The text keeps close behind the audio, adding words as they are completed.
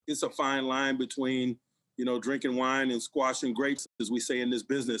it's a fine line between, drinking wine and squashing grapes, as we say in this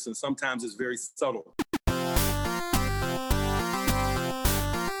business. And sometimes it's very subtle.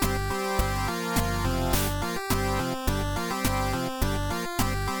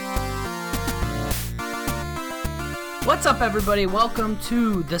 What's up, everybody? Welcome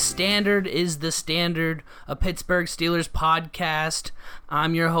to The Standard is the Standard, a Pittsburgh Steelers podcast.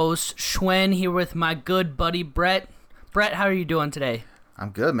 I'm your host, Schwen, here with my good buddy, Brett. Brett, how are you doing today? I'm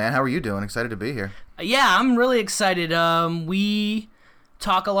good, man. How are you doing? Excited to be here. Yeah, I'm really excited. We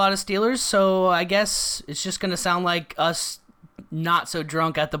talk a lot of Steelers, so I guess it's just going to sound like us not so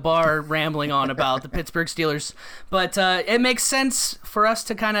drunk at the bar rambling on about the Pittsburgh Steelers. But it makes sense for us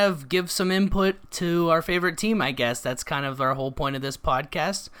to kind of give some input to our favorite team, I guess. That's kind of our whole point of this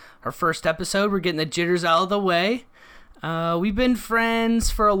podcast. Our first episode, we're getting the jitters out of the way. We've been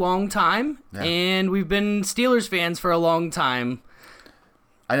friends for a long time, and we've been Steelers fans for a long time.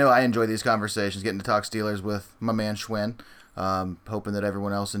 I know I enjoy these conversations, getting to talk Steelers with my man Schwen. Hoping that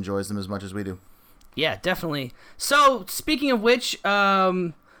everyone else enjoys them as much as we do. Yeah, definitely. So, speaking of which,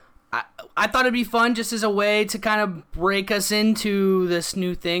 I thought it'd be fun just as a way to kind of break us into this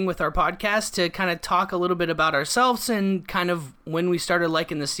new thing with our podcast to kind of talk a little bit about ourselves and kind of when we started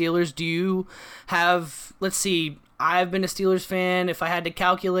liking the Steelers. Do you have, let's see, I've been a Steelers fan. If I had to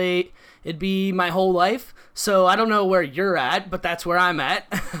calculate, it'd be my whole life. So I don't know where you're at, but that's where I'm at.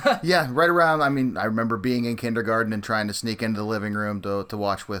 Yeah, right around. I mean, I remember being in kindergarten and trying to sneak into the living room to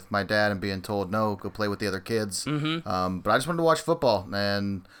watch with my dad and being told, no, go play with the other kids. Mm-hmm. But I just wanted to watch football.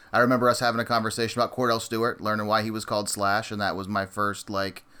 And I remember us having a conversation about Cordell Stewart, learning why he was called Slash. And that was my first,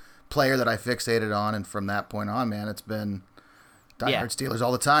 player that I fixated on. And from that point on, man, it's been diehard Steelers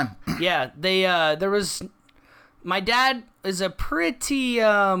all the time. Yeah, there was... My dad is a pretty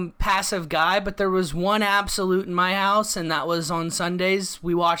passive guy, but there was one absolute in my house, and that was on Sundays.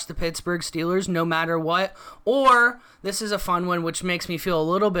 We watched the Pittsburgh Steelers no matter what. Or, this is a fun one, which makes me feel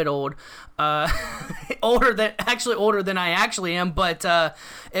a little bit old. Older than I actually am, but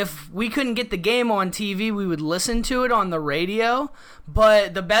if we couldn't get the game on TV, we would listen to it on the radio.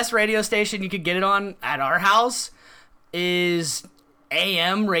 But the best radio station you could get it on at our house is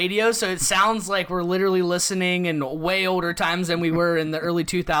AM radio, so it sounds like we're literally listening in way older times than we were in the early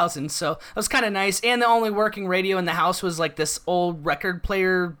 2000s, so it was kind of nice. And the only working radio in the house was like this old record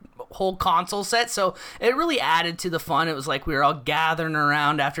player whole console set, so it really added to the fun. It was like we were all gathering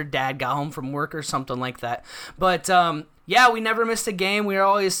around after Dad got home from work or something like that. But yeah, we never missed a game.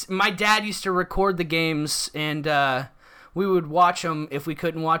 My dad used to record the games, and we would watch them. If we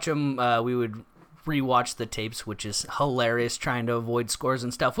couldn't watch them, we would rewatch the tapes, which is hilarious, trying to avoid scores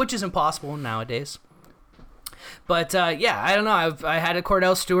and stuff, which is impossible nowadays. But yeah, I don't know. I had a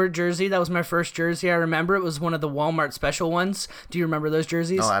Cordell Stewart jersey. That was my first jersey. I remember it was one of the Walmart special ones. Do you remember those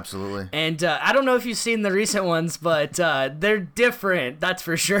jerseys? Oh, absolutely. And I don't know if you've seen the recent ones, but they're different. That's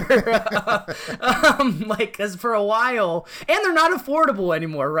for sure. Because for a while, and they're not affordable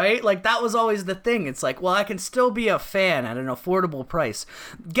anymore, right? Like that was always the thing. It's like, well, I can still be a fan at an affordable price.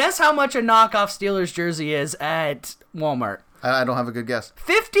 Guess how much a knockoff Steelers jersey is at Walmart? I don't have a good guess.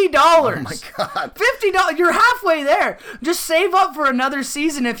 $50. Oh my God. $50. You're halfway there. Just save up for another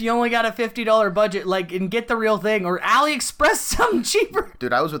season if you only got a $50 budget, and get the real thing, or AliExpress something cheaper.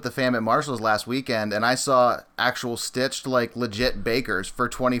 Dude, I was with the fam at Marshall's last weekend, and I saw actual stitched, legit Bakers for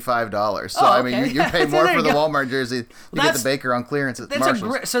 $25. So, I mean, you pay more for the Walmart jersey. You get the Baker on clearance at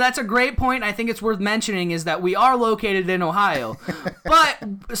Marshall's. So that's a great point. I think it's worth mentioning is that we are located in Ohio.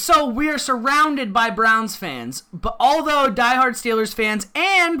 So we are surrounded by Browns fans. But although diehard Steelers fans,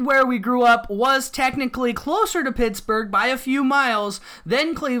 and where we grew up was technically closer to Pittsburgh by a few miles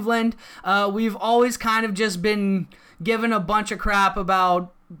than Cleveland, we've always kind of just been given a bunch of crap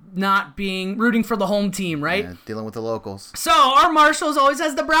about not rooting for the home team, right? Yeah, dealing with the locals. So our Marshalls always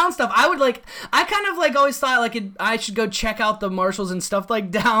has the Brown stuff. I kind of always thought I should go check out the Marshalls and stuff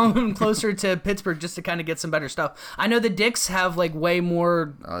down closer to Pittsburgh just to kind of get some better stuff. I know the Dicks have way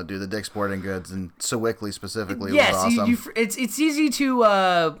more. The Dick's Sporting Goods and Sewickley specifically. Yes, was awesome. It's easy to.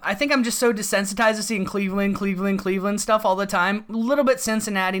 I think I'm just so desensitized to seeing Cleveland stuff all the time. A little bit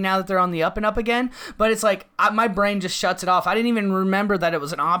Cincinnati now that they're on the up and up again, but it's my brain just shuts it off. I didn't even remember that it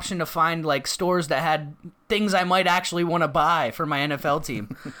was an option to find stores that had things I might actually want to buy for my NFL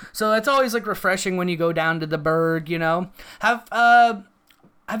team. So it's always refreshing when you go down to the Berg, Have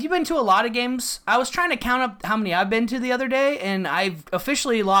you been to a lot of games? I was trying to count up how many I've been to the other day, and I've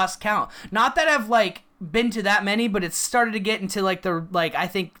officially lost count. Not that I've been to that many, but it's started to get into I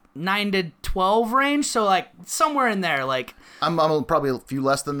think 9 to 12 range, so somewhere in there. I'm probably a few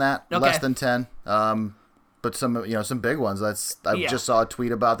less than that, okay. Less than 10. but some big ones. I just saw a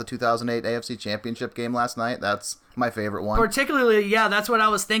tweet about the 2008 AFC Championship game last night. That's my favorite one. Particularly, yeah, that's what I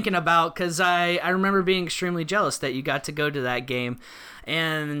was thinking about, because I remember being extremely jealous that you got to go to that game,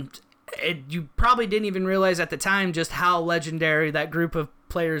 and you probably didn't even realize at the time just how legendary that group of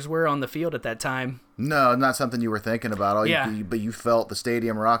players were on the field at that time. No, not something you were thinking about. But you felt the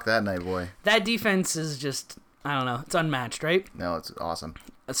stadium rock that night, boy. That defense is just, I don't know, it's unmatched, right? No, it's awesome.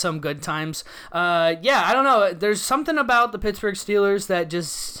 Some good times. I don't know. There's something about the Pittsburgh Steelers that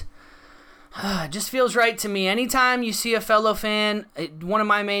just feels right to me. Anytime you see a fellow fan, one of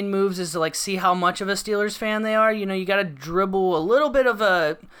my main moves is to like see how much of a Steelers fan they are. You got to dribble a little bit of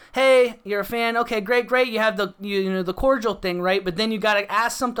a, hey, you're a fan. Okay, great. You have the cordial thing, right? But then you got to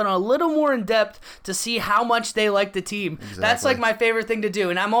ask something a little more in depth to see how much they like the team. Exactly. That's like my favorite thing to do,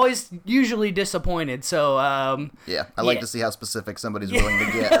 and I'm always usually disappointed. So I like to see how specific somebody's willing to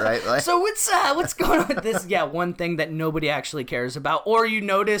get, right? Like, so what's going on with this? Yeah, one thing that nobody actually cares about, or you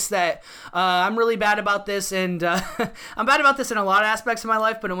notice that. I'm really bad about this, and I'm bad about this in a lot of aspects of my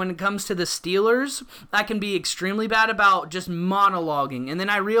life, but when it comes to the Steelers, I can be extremely bad about just monologuing, and then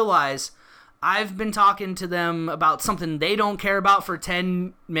I realize I've been talking to them about something they don't care about for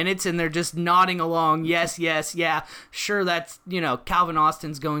 10 minutes, and they're just nodding along, yes, yeah, sure, that's, Calvin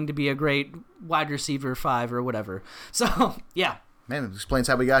Austin's going to be a great wide receiver 5 or whatever. So, yeah. Man, it explains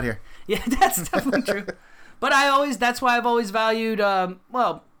how we got here. Yeah, that's definitely true. But that's why I've always valued,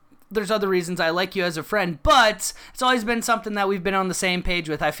 there's other reasons I like you as a friend, but it's always been something that we've been on the same page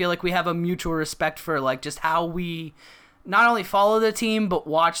with. I feel like we have a mutual respect for like just how we not only follow the team but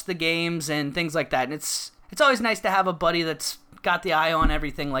watch the games and things like that. And it's always nice to have a buddy that's got the eye on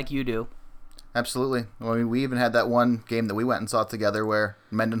everything like you do. Absolutely. Well, I mean, we even had that one game that we went and saw together where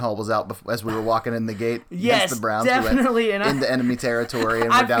Mendenhall was out as we were walking in the gate against the Browns. Definitely. We went into enemy territory,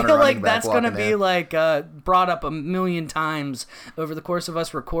 and we're down I feel a running like back that's going to be there. like brought up a million times over the course of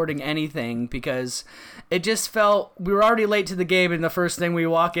us recording anything, because it just felt we were already late to the game, and the first thing we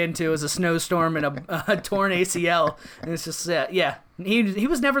walk into is a snowstorm and a torn ACL. And it's just, he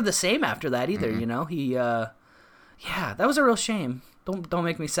was never the same after that either, that was a real shame. Don't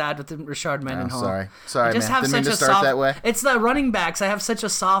make me sad with the Rashard Mendenhall. Sorry, I just man. have Didn't mean such to a start soft, that way. It's the running backs. I have such a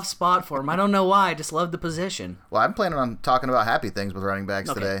soft spot for them. I don't know why. I just love the position. Well, I'm planning on talking about happy things with running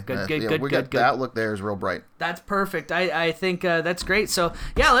backs today. Good. The outlook there is real bright. That's perfect. I think that's great. So,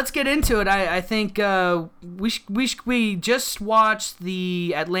 yeah, let's get into it. I think we just watched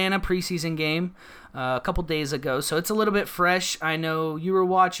the Atlanta preseason game a couple days ago, so it's a little bit fresh. I know you were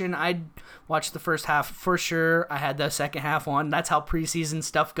watching. I watched the first half for sure. I had the second half on. That's how preseason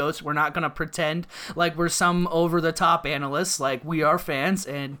stuff goes. We're not going to pretend like we're some over-the-top analysts. Like, we are fans,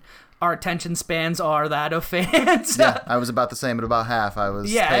 and our attention spans are that of fans. Yeah, I was about the same at about half. I was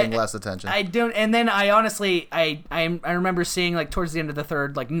paying less attention. I don't, and then I honestly, I remember seeing like towards the end of the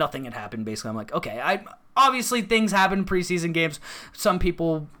third, like nothing had happened. Basically, I'm like, okay, obviously things happen in preseason games. Some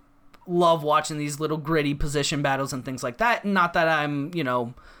people love watching these little gritty position battles and things like that. Not that I'm,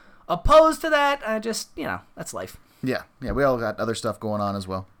 opposed to that. I just, that's life. Yeah, we all got other stuff going on as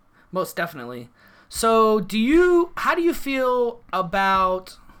well. Most definitely. So, how do you feel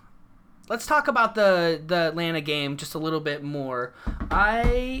about? Let's talk about the Atlanta game just a little bit more.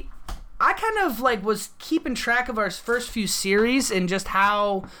 I kind of was keeping track of our first few series and just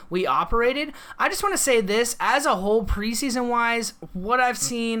how we operated. I just want to say this, as a whole, preseason wise, what I've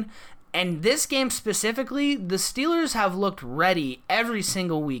seen. And this game specifically, the Steelers have looked ready every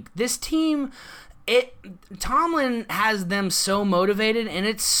single week. This team, Tomlin has them so motivated, and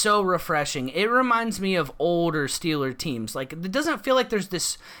it's so refreshing. It reminds me of older Steeler teams. Like, it doesn't feel like there's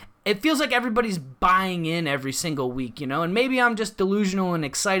this... It feels like everybody's buying in every single week, And maybe I'm just delusional and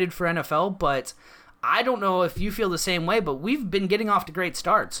excited for NFL, but... I don't know if you feel the same way, but we've been getting off to great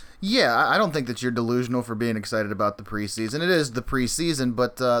starts. Yeah, I don't think that you're delusional for being excited about the preseason. It is the preseason,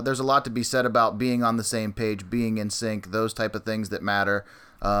 but there's a lot to be said about being on the same page, being in sync, those type of things that matter.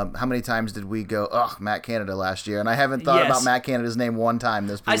 How many times did we go, Matt Canada last year? And I haven't thought about Matt Canada's name one time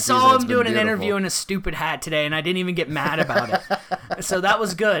this preseason. I saw him doing an interview in a stupid hat today, and I didn't even get mad about it. So that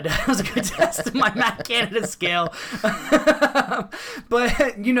was good. That was a good test of my Matt Canada scale. But,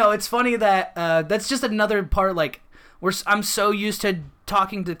 it's funny that that's just another part, I'm so used to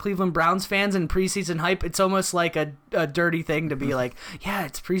talking to Cleveland Browns fans and preseason hype. It's almost like a dirty thing to be like, yeah,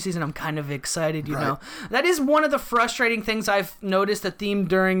 it's preseason. I'm kind of excited, know. That is one of the frustrating things I've noticed, a theme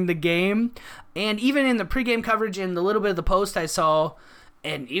during the game. And even in the pregame coverage and the little bit of the post I saw,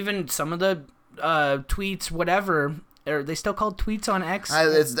 and even some of the tweets, whatever, Are they still called tweets on X?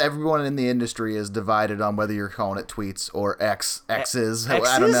 Everyone in the industry is divided on whether you're calling it tweets or X's. X's,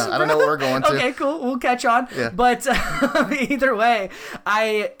 I don't know. I don't know what we're going to. Okay, cool. We'll catch on. Yeah. But either way,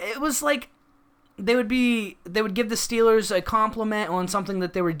 it was like they would give the Steelers a compliment on something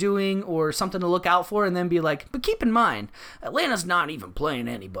that they were doing or something to look out for, and then be like, but keep in mind, Atlanta's not even playing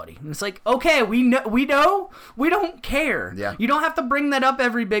anybody. And it's like, okay, we know, we don't care. Yeah. You don't have to bring that up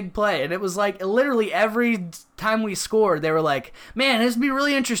every big play. And it was like literally every time we scored, they were like, man, this would be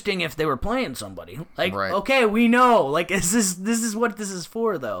really interesting if they were playing somebody. Like, right. Okay, we know. Like, this is what this is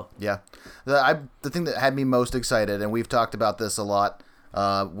for, though. Yeah. The thing that had me most excited, and we've talked about this a lot,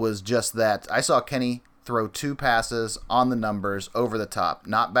 was just that I saw Kenny throw 2 passes on the numbers over the top.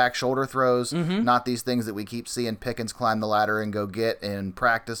 Not back shoulder throws, not these things that we keep seeing Pickens climb the ladder and go get in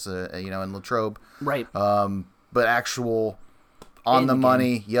practice, in Latrobe. Right. But actual on the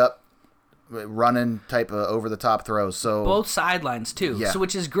money, running type of over the top throws. So both sidelines too. Yeah. So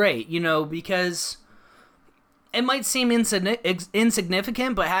which is great, because it might seem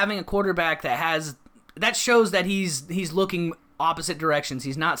insignificant, but having a quarterback that shows that he's looking opposite directions.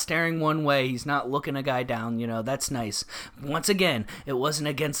 He's not staring one way. He's not looking a guy down. That's nice. Once again, it wasn't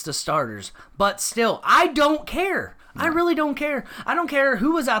against the starters, but still, I don't care. I really don't care. I don't care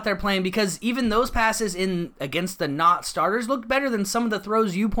who was out there playing, because even those passes against the not starters looked better than some of the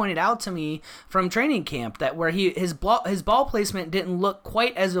throws you pointed out to me from training camp, where his ball placement didn't look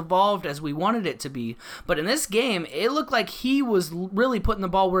quite as evolved as we wanted it to be. But in this game, it looked like he was really putting the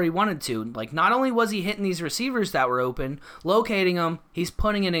ball where he wanted to. Like, not only was he hitting these receivers that were open, locating them, he's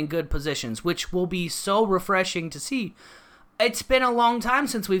putting it in good positions, which will be so refreshing to see. It's been a long time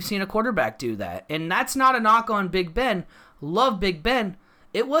since we've seen a quarterback do that. And that's not a knock on Big Ben. Love Big Ben.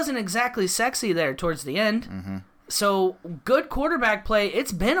 It wasn't exactly sexy there towards the end. Mm-hmm. So, good quarterback play.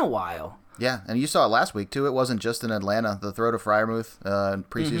 It's been a while. Yeah, and you saw it last week, too. It wasn't just in Atlanta. The throw to Freiermuth in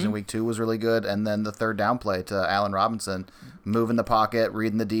preseason week 2 was really good. And then the third down play to Allen Robinson, moving the pocket,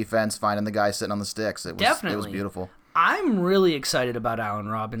 reading the defense, finding the guy sitting on the sticks. It was beautiful. I'm really excited about Allen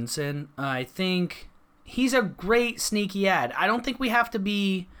Robinson. I think he's a great sneaky ad. I don't think we have to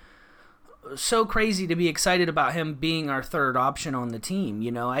be so crazy to be excited about him being our third option on the team.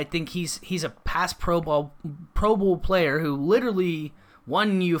 I think he's a past Pro Bowl player who literally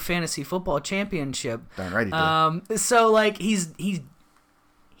won you a fantasy football championship. Darn right he did. So like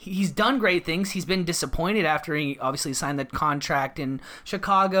he's done great things. He's been disappointed after he obviously signed the contract in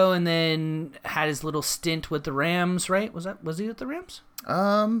Chicago and then had his little stint with the Rams, right? Was he with the Rams?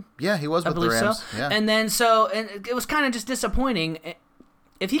 Yeah, he was with the Rams. So. Yeah. And then and it was kind of just disappointing.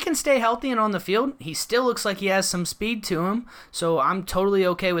 If he can stay healthy and on the field, he still looks like he has some speed to him. So I'm totally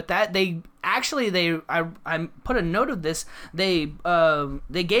okay with that. I put a note of this. They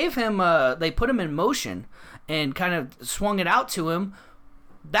gave him they put him in motion and kind of swung it out to him.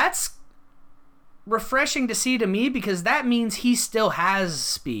 That's refreshing to see to me, because that means he still has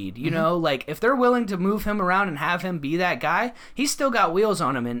speed. Like if they're willing to move him around and have him be that guy, he's still got wheels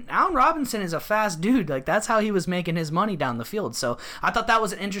on him. And Allen Robinson is a fast dude. Like that's how he was making his money down the field. So I thought that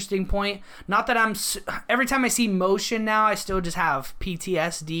was an interesting point. Not that every time I see motion now, I still just have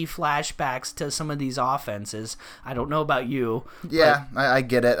PTSD flashbacks to some of these offenses. I don't know about you. Yeah, I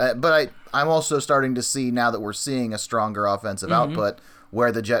get it. But I'm also starting to see, now that we're seeing a stronger offensive output,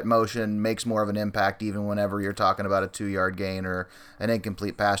 where the jet motion makes more of an impact, even whenever you're talking about a 2-yard gain or an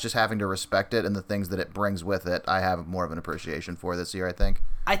incomplete pass. Just having to respect it and the things that it brings with it, I have more of an appreciation for this year, I think.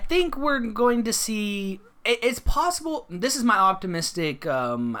 I think we're going to see... It's possible... This is my optimistic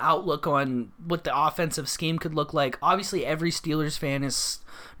outlook on what the offensive scheme could look like. Obviously, every Steelers fan is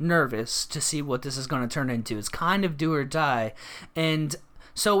nervous to see what this is going to turn into. It's kind of do or die. And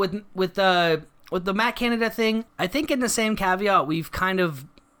so with the Matt Canada thing, I think in the same caveat, we've kind of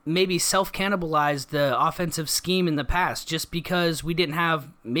maybe self-cannibalized the offensive scheme in the past, just because we didn't have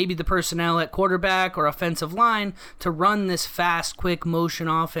maybe the personnel at quarterback or offensive line to run this fast, quick motion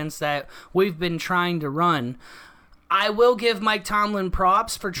offense that we've been trying to run. I will give Mike Tomlin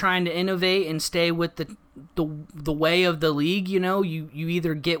props for trying to innovate and stay with the way of the league. You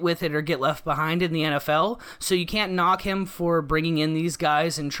either get with it or get left behind in the NFL. So you can't knock him for bringing in these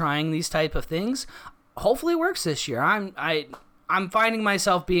guys and trying these type of things. Hopefully it works this year. I'm finding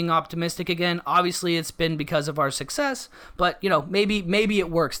myself being optimistic again. Obviously it's been because of our success, but maybe it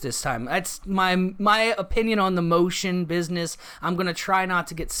works this time. That's my opinion on the motion business. I'm going to try not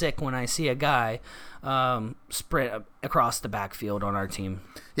to get sick when I see a guy sprint across the backfield on our team.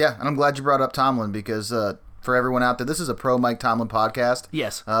 Yeah, and I'm glad you brought up Tomlin, because for everyone out there, this is a pro Mike Tomlin podcast.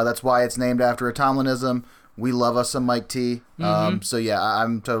 Yes. That's why it's named after a Tomlinism. We love us some Mike T. So yeah,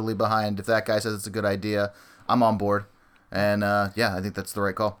 I'm totally behind. If that guy says it's a good idea, I'm on board. And, I think that's the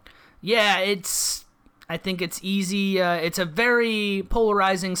right call. Yeah, I think it's easy. It's a very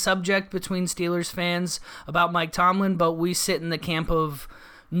polarizing subject between Steelers fans about Mike Tomlin, but we sit in the camp of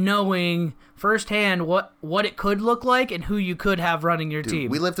knowing firsthand what it could look like and who you could have running your team.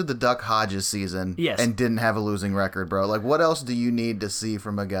 We lived through the Duck Hodges season and didn't have a losing record, bro. Like, what else do you need to see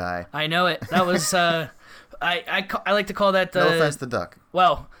from a guy? I know it. That was, I like to call that the... No offense to Duck.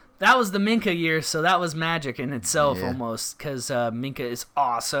 Well, that was the Minka year, so that was magic in itself almost, because Minka is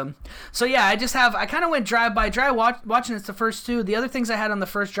awesome. So yeah, I kind of went drive by drive watching it the first two. The other things I had on the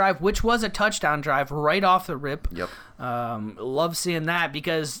first drive, which was a touchdown drive right off the rip. Yep. Love seeing that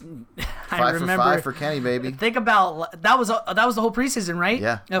because I 5 remember 5 for Kenny, baby. Think about that was the whole preseason, right?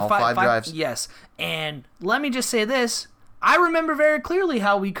 Yeah, all five drives. Yes, and let me just say this: I remember very clearly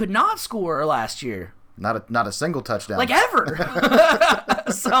how we could not score last year. Not a single touchdown. Like ever.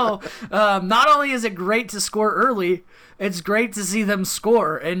 So, not only is it great to score early, it's great to see them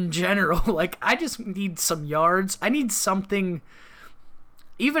score in general. Like, I just need some yards. I need something.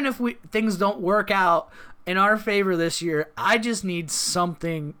 Even if things don't work out in our favor this year, I just need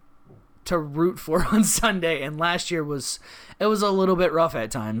something to root for on Sunday. And last year was a little bit rough at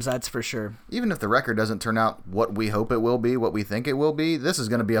times, that's for sure. Even if the record doesn't turn out what we hope it will be, what we think it will be, this is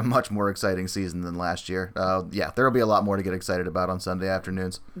going to be a much more exciting season than last year. There will be a lot more to get excited about on Sunday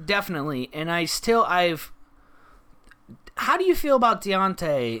afternoons. Definitely. And how do you feel about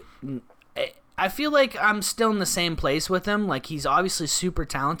Deontay? I feel like I'm still in the same place with him. Like, he's obviously super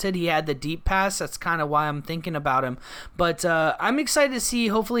talented. He had the deep pass. That's kind of why I'm thinking about him. But I'm excited to see.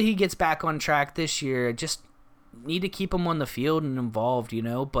 Hopefully he gets back on track this year. Just need to keep him on the field and involved,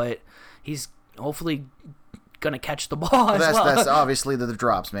 but he's hopefully going to catch the ball as well. That's obviously the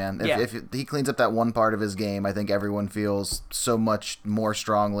drops, man. If he cleans up that one part of his game, I think everyone feels so much more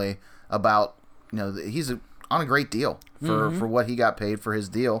strongly about, he's on a great deal for what he got paid for his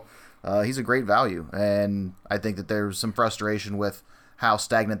deal. He's a great value, and I think that there's some frustration with how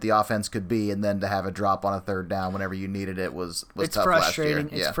stagnant the offense could be, and then to have a drop on a third down whenever you needed it was tough last year.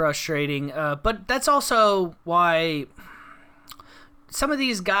 It's frustrating. But that's also why some of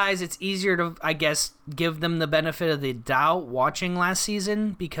these guys, it's easier to, I guess, give them the benefit of the doubt watching last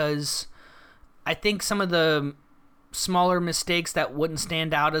season, because I think some of the smaller mistakes that wouldn't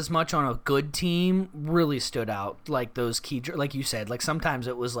stand out as much on a good team really stood out, like those key, like you said, like sometimes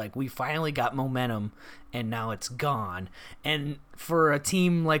it was like we finally got momentum and now it's gone. And for a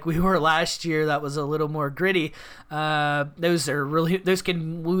team like we were last year that was a little more gritty, those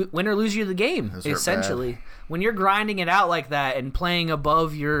can win or lose you the game, essentially. When you're grinding it out like that and playing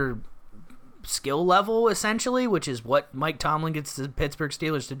above your skill level, essentially, which is what Mike Tomlin gets the Pittsburgh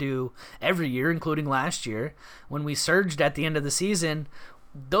Steelers to do every year, including last year when we surged at the end of the season.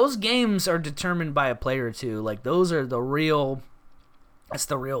 Those games are determined by a player or two. Like, those are that's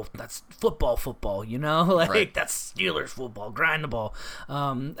football, like right. That's Steelers football, grind the ball.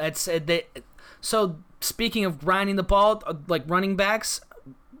 So speaking of grinding the ball, like running backs,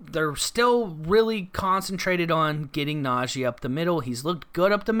 they're still really concentrated on getting Najee up the middle. He's looked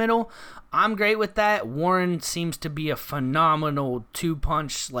good up the middle. I'm great with that. Warren seems to be a phenomenal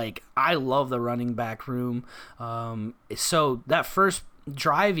two-punch. Like, I love the running back room. So that first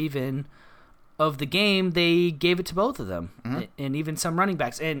drive even of the game, they gave it to both of them, and even some running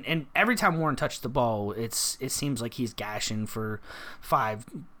backs. And every time Warren touched the ball, it seems like he's gashing for 5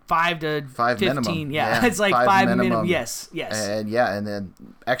 to 15. Minimum. Yeah, it's like 5 minimum. Yes. And then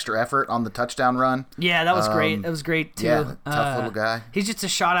extra effort on the touchdown run. Yeah, that was great. That was great too. Yeah, tough little guy. He's just a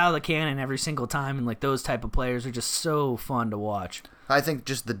shot out of the cannon every single time, and like those type of players are just so fun to watch. I think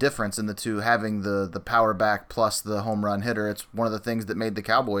just the difference in the two, having the power back plus the home run hitter, it's one of the things that made the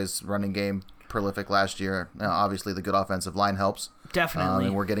Cowboys' running game prolific last year. Now, obviously, the good offensive line helps. Definitely.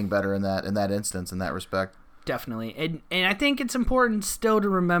 And we're getting better in that instance, in that respect. Definitely. And I think it's important still to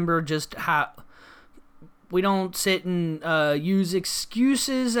remember just how we don't sit and use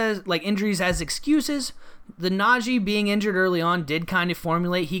excuses as like injuries as excuses. The Najee being injured early on did kind of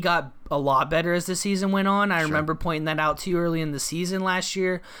formulate. He got a lot better as the season went on. I remember pointing that out to you early in the season last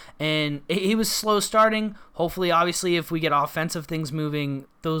year. And he was slow starting. Hopefully, obviously, if we get offensive things moving,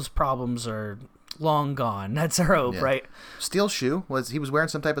 those problems are long gone. That's our hope, right? Steel shoe? He was wearing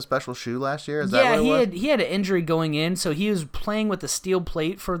some type of special shoe last year? Is that what it was? He had an injury going in, so he was playing with a steel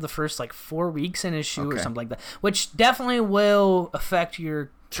plate for the first 4 weeks in his shoe or something like that, which definitely will affect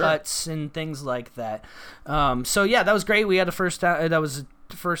your cuts and things like that. So yeah, that was great. We had that was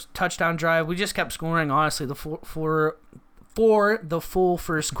the first touchdown drive. We just kept scoring, honestly. The for the full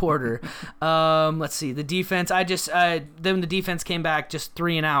first quarter. Let's see. The defense, then the defense came back just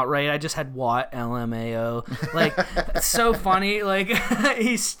 3 and out, right? I just had Watt, LMAO. Like, it's so funny. Like,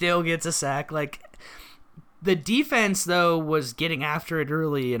 he still gets a sack. Like, the defense, though, was getting after it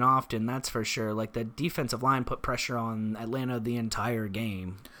early and often, that's for sure. Like, the defensive line put pressure on Atlanta the entire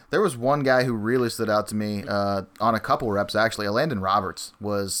game. There was one guy who really stood out to me on a couple reps, actually. Landon Roberts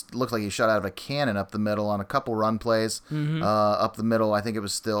looked like he shot out of a cannon up the middle on a couple run plays. Up the middle, I think it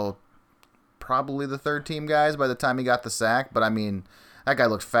was still probably the third-team guys by the time he got the sack. But, I mean, that guy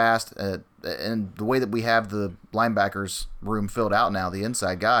looks fast. And the way that we have the linebackers room filled out now, the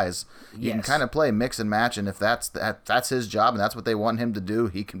inside guys, you can kind of play mix and match. And if that's his job and that's what they want him to do,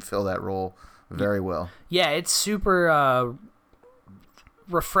 he can fill that role very well. Yeah, it's super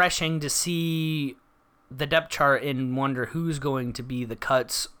refreshing to see the depth chart and wonder who's going to be the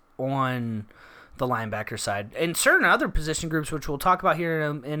cuts on the linebacker side. And certain other position groups, which we'll talk about here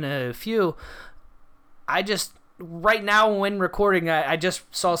in a few, right now when recording, I just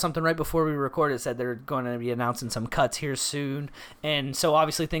saw something right before we recorded. It said they're going to be announcing some cuts here soon. And so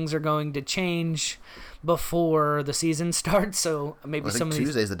obviously things are going to change before the season starts. So maybe some of these...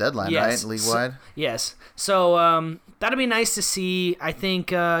 Tuesday's the deadline, right? League-wide? Yes. So that'll be nice to see. I think,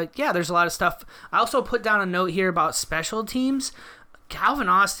 there's a lot of stuff. I also put down a note here about special teams. Calvin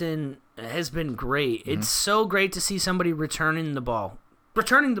Austin has been great. It's so great to see somebody returning the ball.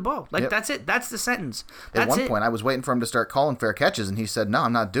 Like, that's it. That's the sentence. At one point, I was waiting for him to start calling fair catches, and he said, no,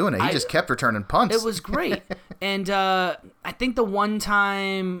 I'm not doing it. He just kept returning punts. It was great. And I think the one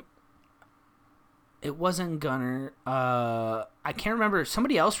time it wasn't Gunner. I can't remember.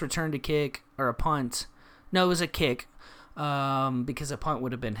 Somebody else returned a kick or a punt. No, it was a kick. Because a punt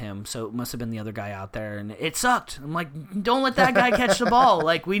would have been him, so it must have been the other guy out there, and it sucked. I'm like, don't let that guy catch the ball.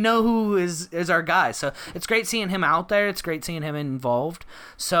 Like, we know who is our guy. So it's great seeing him out there. It's great seeing him involved.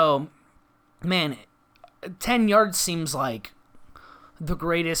 So, man, 10 yards seems like the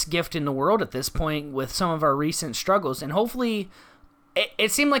greatest gift in the world at this point with some of our recent struggles, and hopefully.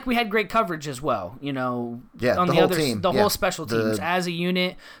 It seemed like we had great coverage as well, on the whole team. The whole special teams as a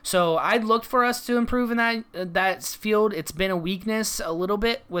unit. So I'd looked for us to improve in that field. It's been a weakness a little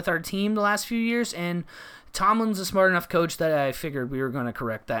bit with our team the last few years, and Tomlin's a smart enough coach that I figured we were going to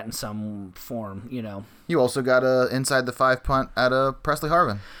correct that in some form, You also got a inside the 5 punt at Presley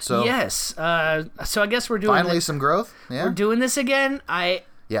Harvin. So yes. So I guess we're doing finally some growth. Yeah. We're doing this again. We're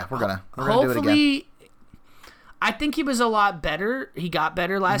gonna hopefully do it again. I think he was a lot better. He got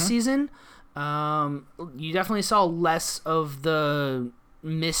better last season. You definitely saw less of the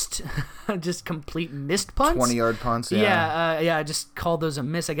just complete missed punts. 20-yard punts, I just called those a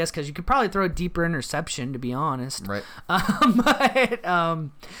miss, I guess, because you could probably throw a deeper interception, to be honest. Right.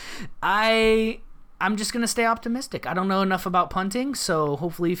 I'm just going to stay optimistic. I don't know enough about punting, so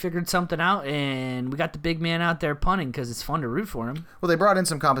hopefully he figured something out, and we got the big man out there punting because it's fun to root for him. Well, they brought in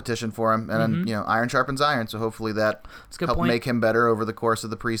some competition for him, and iron sharpens iron, so hopefully that helped make him better over the course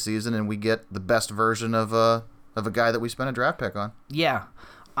of the preseason, and we get the best version of a guy that we spent a draft pick on. Yeah.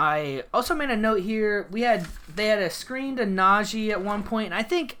 I also made a note here. They had a screen to Najee at one point, and I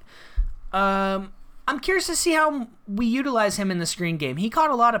think I'm curious to see how we utilize him in the screen game. He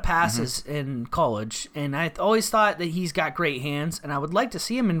caught a lot of passes in college, and I always thought that he's got great hands, and I would like to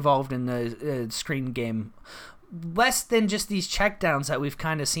see him involved in the screen game. Less than just these checkdowns that we've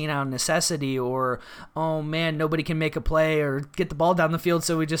kind of seen out of necessity or, oh, man, nobody can make a play or get the ball down the field,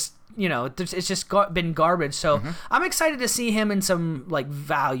 so we just, it's just been garbage. So I'm excited to see him in some,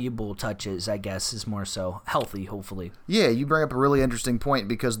 valuable touches, I guess, is more so healthy, hopefully. Yeah, you bring up a really interesting point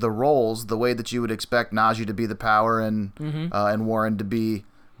because the roles, the way that you would expect Najee to be the power and Warren to be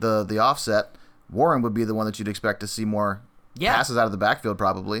the offset, Warren would be the one that you'd expect to see more passes out of the backfield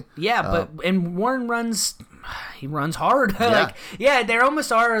probably. Yeah, and Warren runs hard. They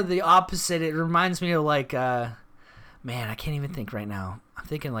almost are the opposite. It reminds me of man, I can't even think right now. I'm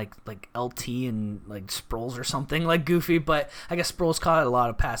thinking like LT and Sproles or something goofy, but I guess Sproles caught a lot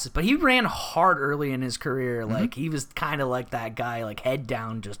of passes. But he ran hard early in his career. He was kind of like that guy, head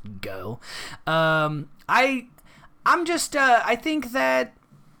down, just go. I think that.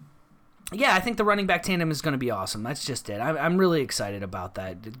 Yeah, I think the running back tandem is going to be awesome. That's just it. I'm really excited about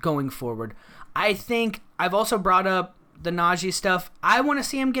that going forward. I think I've also brought up the Najee stuff. I want to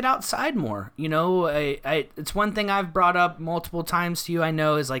see him get outside more. It's one thing I've brought up multiple times to you, I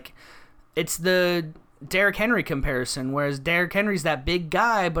know, is it's the Derrick Henry comparison, whereas Derrick Henry's that big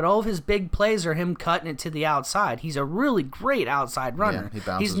guy, but all of his big plays are him cutting it to the outside. He's a really great outside runner.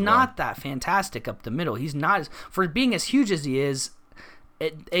 Yeah, he's not that fantastic up the middle. He's not, for being as huge as he is,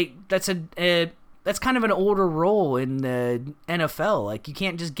 that's a that's kind of an older role in the NFL. Like, you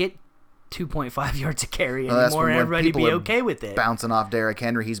can't just get 2.5 yards a carry anymore and everybody be okay with it. Bouncing off Derrick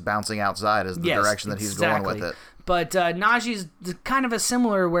Henry, he's bouncing outside is the direction that he's going with it. But Najee's kind of a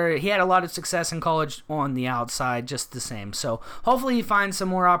similar, where he had a lot of success in college on the outside, just the same. So hopefully he finds some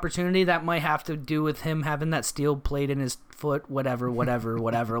more opportunity. That might have to do with him having that steel plate in his foot, whatever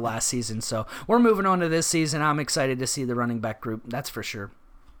last season. So we're moving on to this season. I'm excited to see the running back group. That's for sure.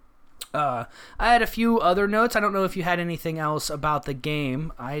 I had a few other notes. I don't know if you had anything else about the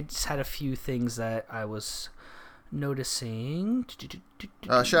game. I just had a few things that I was noticing.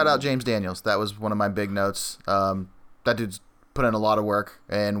 Shout out James Daniels. That was one of my big notes. That dude's put in a lot of work,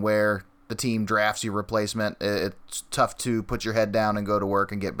 and where the team drafts your replacement, it's tough to put your head down and go to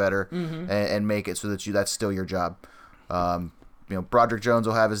work and get better and make it so that that's still your job. Broderick Jones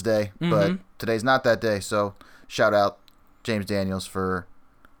will have his day, but today's not that day. So shout out James Daniels for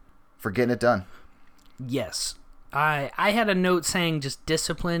getting it done. Yes. I had a note saying just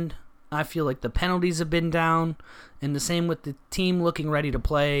disciplined. I feel like the penalties have been down, and the same with the team looking ready to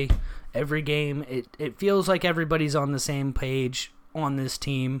play every game. It feels like everybody's on the same page on this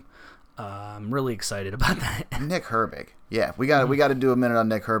team. I'm really excited about that. Nick Herbig. Yeah, we got to do a minute on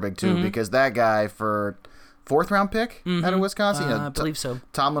Nick Herbig too, because that guy, for 4th round pick out of Wisconsin, I believe so.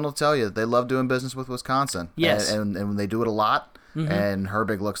 Tomlin will tell you they love doing business with Wisconsin. Yes, and when they do it a lot, and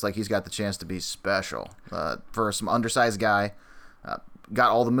Herbig looks like he's got the chance to be special for some undersized guy. Got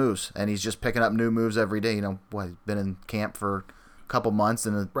all the moves, and he's just picking up new moves every day. He's been in camp for a couple months,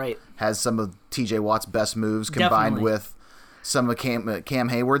 and has some of T.J. Watt's best moves combined with some of Cam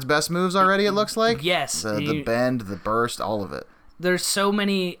Hayward's best moves already, it looks like. Yes. The bend, the burst, all of it. There's so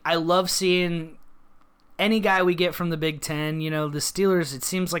many. I love seeing any guy we get from the Big Ten. The Steelers, it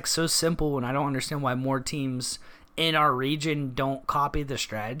seems like so simple, and I don't understand why more teams in our region don't copy the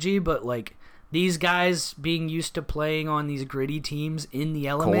strategy, but these guys being used to playing on these gritty teams in the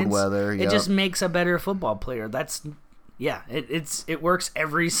elements, cold weather, it just makes a better football player. It works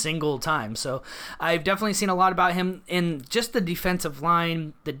every single time. So I've definitely seen a lot about him in just the defensive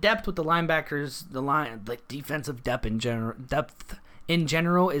line, the depth with the linebackers, defensive depth in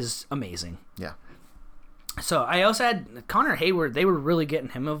general is amazing. Yeah. So I also had Connor Hayward. They were really getting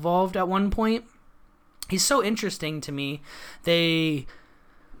him involved at one point. He's so interesting to me.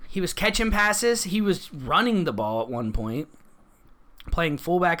 He was catching passes. He was running the ball at one point, playing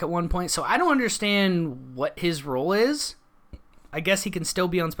fullback at one point. So I don't understand what his role is. I guess he can still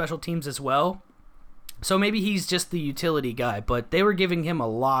be on special teams as well. So maybe he's just the utility guy, but they were giving him a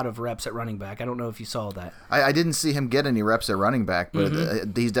lot of reps at running back. I don't know if you saw that. I didn't see him get any reps at running back, but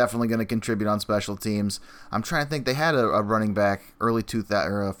he's definitely going to contribute on special teams. I'm trying to think. They had a running back or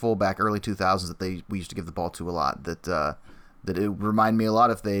a fullback early 2000s that we used to give the ball to a lot. That it would remind me a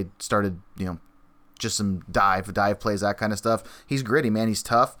lot if they started, just some dive plays, that kind of stuff. He's gritty, man. He's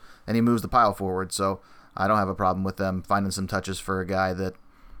tough, and he moves the pile forward. So I don't have a problem with them finding some touches for a guy that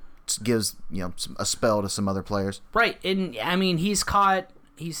gives a spell to some other players. Right, and I mean he's had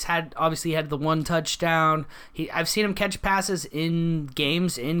the one touchdown. I've seen him catch passes in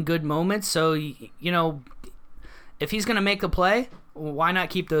games in good moments. So if he's gonna make a play, why not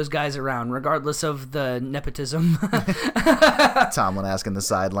keep those guys around, regardless of the nepotism? Tomlin asking the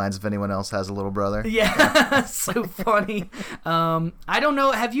sidelines if anyone else has a little brother. Yeah, so funny. I don't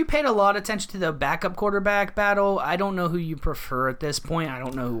know. Have you paid a lot of attention to the backup quarterback battle? I don't know who you prefer at this point. I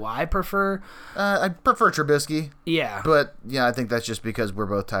don't know who I prefer. I prefer Trubisky. Yeah. But, I think that's just because we're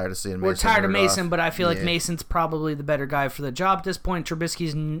both tired of seeing Mason. We're tired of Mason, but I feel like Mason's probably the better guy for the job at this point.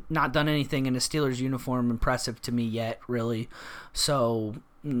 Trubisky's not done anything in a Steelers uniform impressive to me yet, really. So,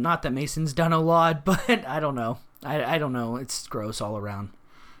 not that Mason's done a lot, but I don't know. I don't know. It's gross all around.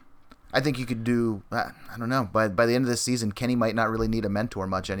 I think you could do, I don't know, by the end of this season, Kenny might not really need a mentor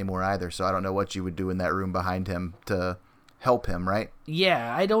much anymore either, so I don't know what you would do in that room behind him to help him, right?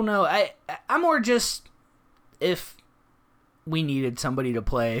 Yeah, I don't know. I'm more just, if we needed somebody to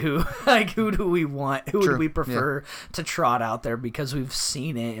play, who do we want? Who would we prefer to trot out there? Because we've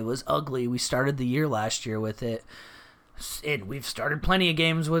seen it. It was ugly. We started the year last year with it. And we've started plenty of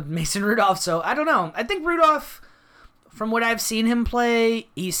games with Mason Rudolph, so I don't know. I think Rudolph, from what I've seen him play,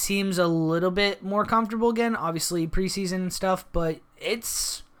 he seems a little bit more comfortable again. Obviously, preseason and stuff, but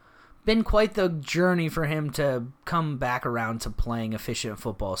it's been quite the journey for him to come back around to playing efficient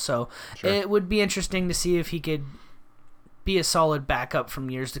football. So It would be interesting to see if he could be a solid backup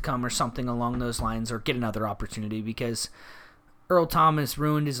from years to come or something along those lines, or get another opportunity, because Earl Thomas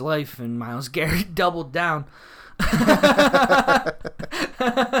ruined his life and Myles Garrett doubled down.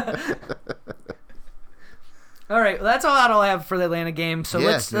 All right, well, that's all I have for the Atlanta game. So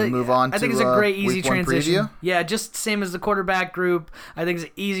let's move on. I think to, it's a great, easy week 1 transition. preview? Yeah, just same as the quarterback group. I think it's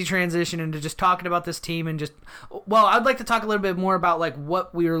an easy transition into just talking about this team and just. Well, I'd like to talk a little bit more about like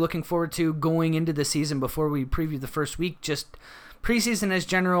what we were looking forward to going into the season before we preview the first week. Just preseason as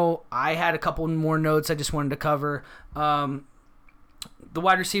general. I had a couple more notes I just wanted to cover. The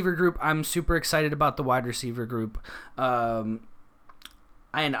wide receiver group. I'm super excited about the wide receiver group.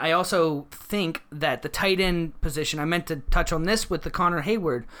 And I also think that the tight end position, I meant to touch on this with the Connor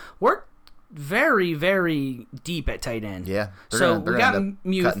Hayward, we're very, very deep at tight end. Yeah. They're we got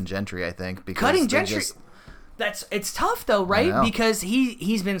Muth cutting Gentry, I think. Cutting Gentry. It's tough though, right? Because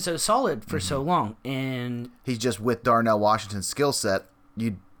he's been so solid for so long, and he's just with Darnell Washington's skill set.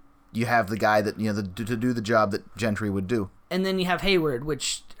 You have the guy that to do the job that Gentry would do, and then you have Hayward,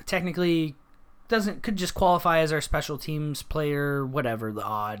 which technically could just qualify as our special teams player, whatever, the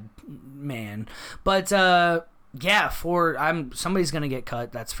odd man. But somebody's gonna get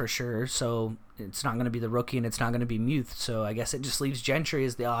cut, that's for sure. So it's not gonna be the rookie, and it's not gonna be Muth. So I guess it just leaves Gentry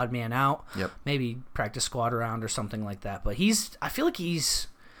as the odd man out. Yep. Maybe practice squad around or something like that. But I feel like he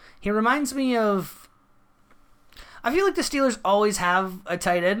reminds me of. I feel like the Steelers always have a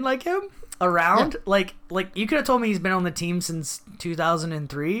tight end like him around. Yeah. Like you could have told me he's been on the team since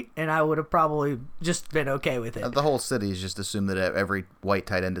 2003, and I would have probably just been okay with it. The whole city's just assumed that every white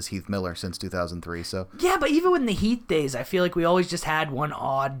tight end is Heath Miller since 2003. So yeah, but even in the Heath days, I feel like we always just had one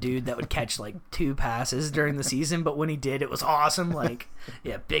odd dude that would catch like 2 passes during the season. But when he did, it was awesome. Like,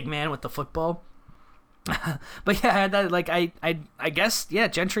 yeah, big man with the football. But yeah, I guess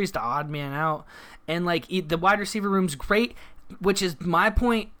Gentry's the odd man out, and like the wide receiver room's great, which is my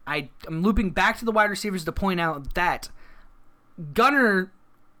point. I'm looping back to the wide receivers to point out that Gunner,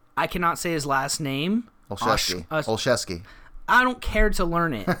 I cannot say his last name. Olszewski. I don't care to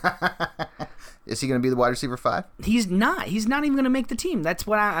learn it. Is he going to be the wide receiver 5? He's not. He's not even going to make the team. That's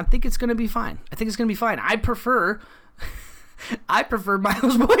what I think. It's going to be fine. I think it's going to be fine. I prefer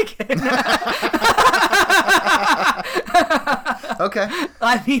Miles Boykin. Okay.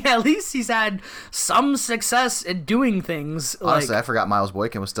 I mean, at least he's had some success at doing things. Honestly, I forgot Miles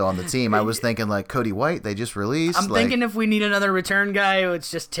Boykin was still on the team. I was thinking like Cody White, they just released. I'm thinking if we need another return guy,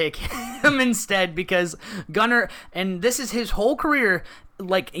 let's just take him instead, because Gunner, and this is his whole career,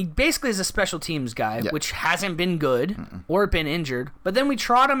 like he basically is a special teams guy, which hasn't been good or been injured. But then we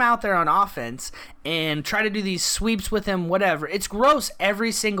trot him out there on offense and try to do these sweeps with him, whatever. It's gross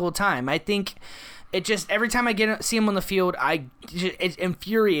every single time. I think it just, every time I see him on the field, it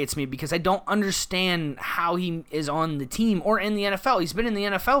infuriates me because I don't understand how he is on the team or in the NFL. He's been in the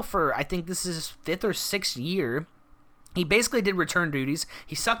NFL for, I think this is his 5th or 6th year. He basically did return duties.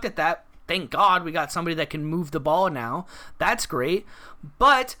 He sucked at that. Thank God we got somebody that can move the ball now. That's great.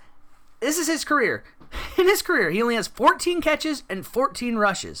 But this is his career. In his career, he only has 14 catches and 14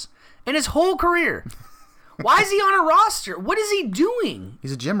 rushes. In his whole career. Why is he on a roster? What is he doing?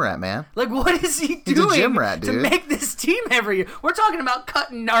 He's a gym rat, man. Like, what is he doing He's a gym rat, dude, to make this team every year? We're talking about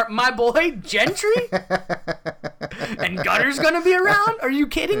cutting my boy Gentry? And Gunner's going to be around? Are you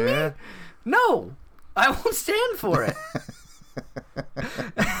kidding me? No. I won't stand for it.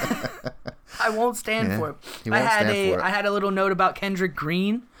 I won't stand for it. I had a little note about Kendrick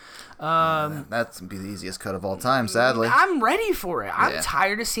Green. That's be the easiest cut of all time, sadly. I'm ready for it. I'm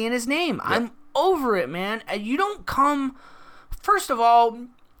tired of seeing his name. Yep. I'm over it, man. You don't come... First of all,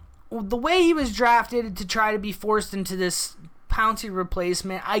 the way he was drafted to try to be forced into this Pouncey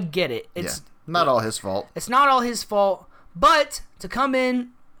replacement, I get it. It's not all his fault. It's not all his fault. But to come in,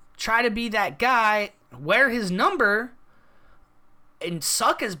 try to be that guy, wear his number, and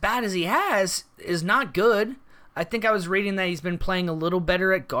suck as bad as he has is not good. I think I was reading that he's been playing a little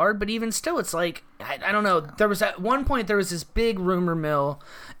better at guard, but even still, it's like, I don't know. There was at one point, there was this big rumor mill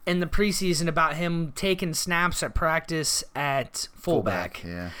in the preseason about him taking snaps at practice at fullback.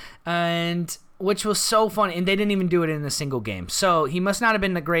 And which was so funny, and they didn't even do it in a single game. So he must not have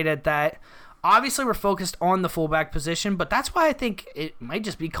been great at that. Obviously, we're focused on the fullback position, but that's why I think it might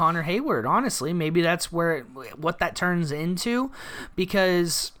just be Connor Hayward, honestly. Maybe that's what that turns into,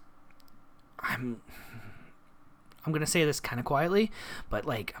 because I'm going to say this kind of quietly, but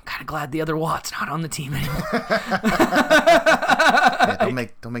like I'm kind of glad the other Watt's not on the team anymore.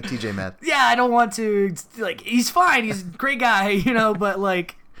 Don't make TJ mad. Yeah, I don't want to, like, he's fine. He's a great guy, but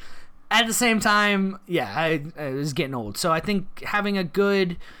like at the same time, I was getting old. So I think having a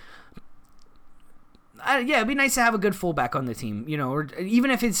good it'd be nice to have a good fullback on the team, or even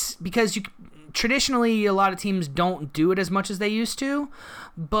if it's because traditionally a lot of teams don't do it as much as they used to,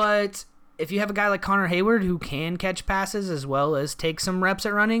 but if you have a guy like Connor Hayward who can catch passes as well as take some reps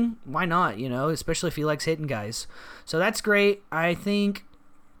at running, why not, especially if he likes hitting guys. So that's great. I think,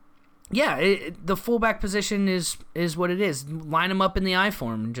 the fullback position is what it is. Line him up in the I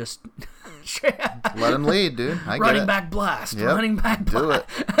form and just let him lead, dude. Running back blast. Yep. Running back blast. Do it.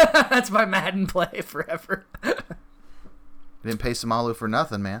 That's my Madden play forever. Didn't pay Samalu for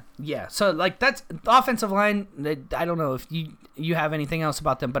nothing, man. Yeah, so that's the offensive line. I don't know if you have anything else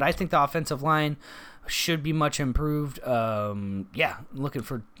about them, but I think the offensive line should be much improved. Look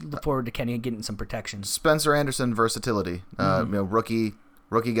forward to Kenny getting some protection. Spencer Anderson versatility.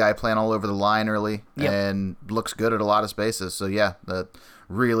 Rookie guy playing all over the line early and looks good at a lot of spaces. So yeah, that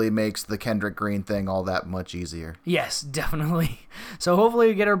really makes the Kendrick Green thing all that much easier. Yes, definitely. So hopefully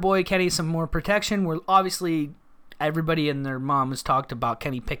we get our boy Kenny some more protection. We're obviously. Everybody and their mom has talked about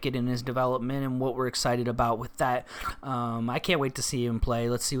Kenny Pickett and his development and what we're excited about with that. I can't wait to see him play.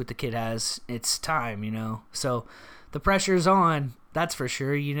 Let's see what the kid has. It's time, So the pressure's on. That's for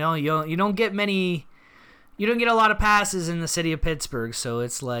sure. You don't get a lot of passes in the city of Pittsburgh. So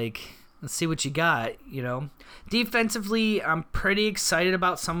it's like, let's see what you got. Defensively, I'm pretty excited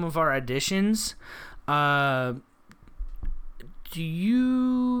about some of our additions.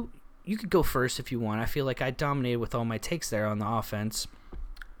 You could go first if you want. I feel like I dominated with all my takes there on the offense.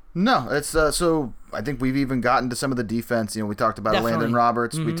 No, it's so I think we've even gotten to some of the defense. We talked about Definitely. Landon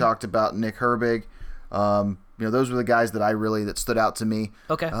Roberts. We talked about Nick Herbig. Those were the guys that stood out to me.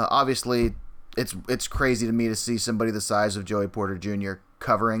 Okay. Obviously, it's crazy to me to see somebody the size of Joey Porter Jr.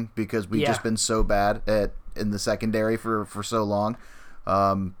 covering because we've just been so bad in the secondary for so long.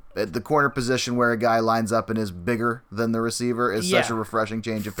 At the corner position where a guy lines up and is bigger than the receiver is such a refreshing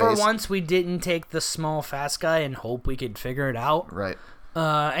change of pace. For once, we didn't take the small, fast guy and hope we could figure it out. Right.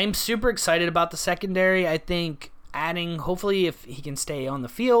 I'm super excited about the secondary. I think hopefully if he can stay on the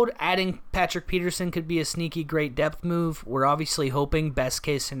field, adding Patrick Peterson could be a sneaky great depth move. We're obviously hoping best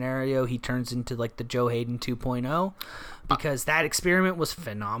case scenario he turns into like the Joe Hayden 2.0 because that experiment was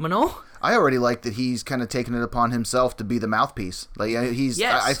phenomenal. I already like that he's kind of taken it upon himself to be the mouthpiece. Like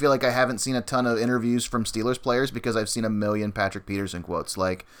I feel like I haven't seen a ton of interviews from Steelers players because I've seen a million Patrick Peterson quotes.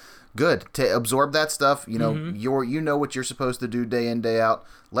 Like, good to absorb that stuff. You know what you're supposed to do day in, day out.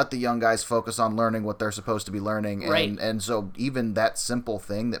 Let the young guys focus on learning what they're supposed to be learning. Right. And so even that simple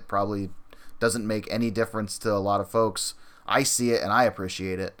thing that probably doesn't make any difference to a lot of folks, I see it and I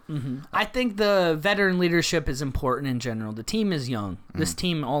appreciate it. Mm-hmm. I think the veteran leadership is important in general. The team is young. This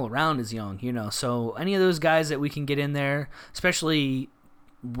team all around is young, So any of those guys that we can get in there, especially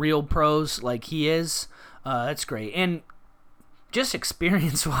real pros like he is, that's great. And just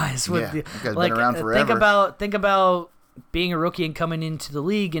experience-wise, been around forever. Think about being a rookie and coming into the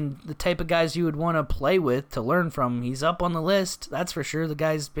league and the type of guys you would want to play with to learn from. He's up on the list, that's for sure. The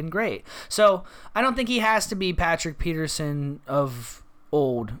guy's been great. So I don't think he has to be Patrick Peterson of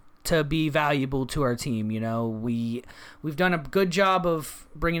old to be valuable to our team. We've done a good job of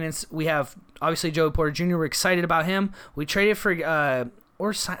bringing in. We have obviously Joey Porter Jr. We're excited about him. We traded for.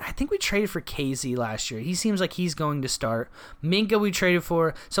 I think we traded for KZ last year. He seems like he's going to start. Minka we traded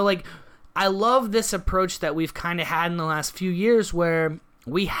for. So, I love this approach that we've kind of had in the last few years where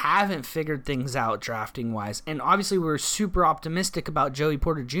we haven't figured things out drafting-wise. And obviously, we're super optimistic about Joey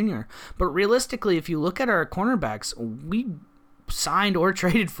Porter Jr. But realistically, if you look at our cornerbacks, we signed or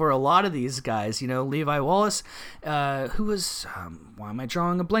traded for a lot of these guys. Levi Wallace, who was, why am I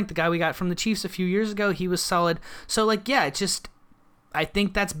drawing a blank? The guy we got from the Chiefs a few years ago, he was solid. So, it's just... I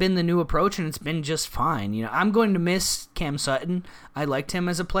think that's been the new approach, and it's been just fine. I'm going to miss Cam Sutton. I liked him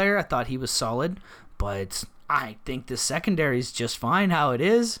as a player. I thought he was solid, but I think the secondary is just fine how it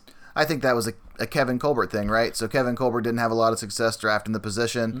is. I think that was a Kevin Colbert thing, right? So Kevin Colbert didn't have a lot of success drafting the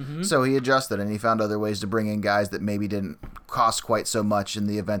position, so he adjusted, and he found other ways to bring in guys that maybe didn't cost quite so much in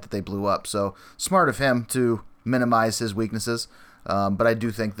the event that they blew up. So smart of him to minimize his weaknesses, but I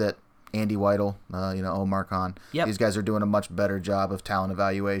do think that Andy Weidel, Omar Khan. Yep. These guys are doing a much better job of talent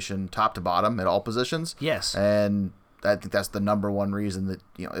evaluation top to bottom at all positions. Yes. And I think that's the number one reason that,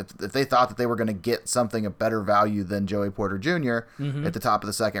 if they thought that they were going to get something of better value than Joey Porter Jr. At the top of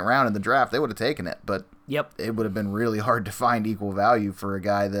the second round in the draft, they would have taken it. But it would have been really hard to find equal value for a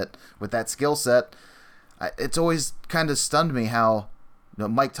guy that, with that skill set, it's always kind of stunned me how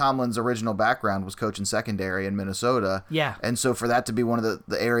Mike Tomlin's original background was coaching secondary in Minnesota. Yeah. And so for that to be one of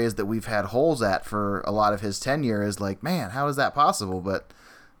the areas that we've had holes at for a lot of his tenure is like, man, how is that possible? But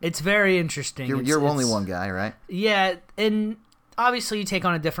it's very interesting. You're only one guy, right? Yeah, and obviously you take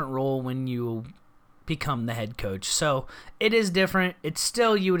on a different role when you become the head coach. So it is different. It's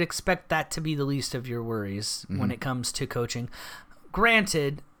still, you would expect that to be the least of your worries when it comes to coaching.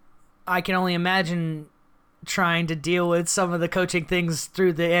 Granted, I can only imagine trying to deal with some of the coaching things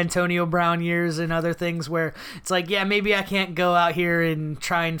through the Antonio Brown years and other things where it's like, yeah, maybe I can't go out here and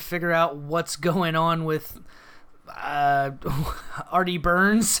try and figure out what's going on with Artie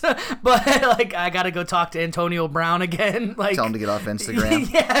Burns, but like I gotta go talk to Antonio Brown again. Like, tell him to get off Instagram.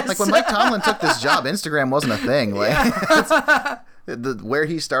 Yes. Like when Mike Tomlin took this job, Instagram wasn't a thing. Like where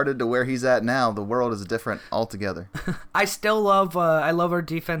he started to where he's at now, the world is different altogether. I still love I love our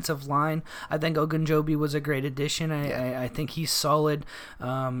defensive line. I think Ogunjobi was a great addition. I think he's solid,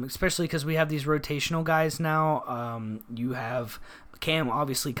 especially because we have these rotational guys now. You have Cam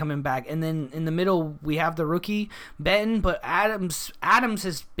obviously coming back, and then in the middle we have the rookie Benton, but Adams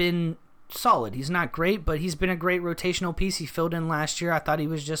has been solid. He's not great, but he's been a great rotational piece. He filled in last year. I thought he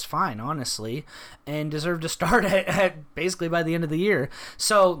was just fine, honestly, and deserved to start at basically by the end of the year.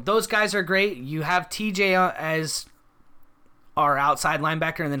 So those guys are great. You have TJ as our outside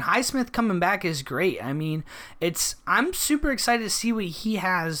linebacker, and then Highsmith coming back is great. I mean, I'm super excited to see what he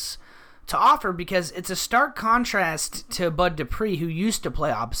has to offer, because it's a stark contrast to Bud Dupree, who used to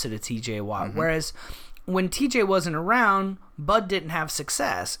play opposite of TJ Watt. Mm-hmm. Whereas when TJ wasn't around, Bud didn't have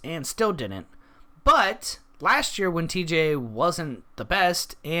success and still didn't. But last year when TJ wasn't the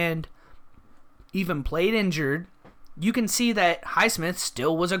best and even played injured, you can see that Highsmith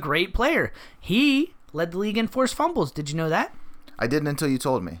still was a great player. He led the league in forced fumbles. Did you know that? I didn't until you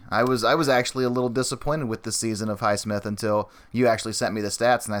told me. I was actually a little disappointed with the season of Highsmith until you actually sent me the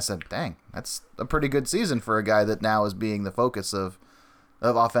stats, and I said, dang, that's a pretty good season for a guy that now is being the focus of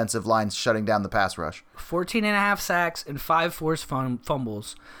offensive lines shutting down the pass rush. 14.5 sacks and 5 forced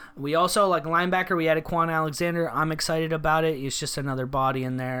fumbles. We also, like linebacker, we added Quan Alexander. I'm excited about it. It's just another body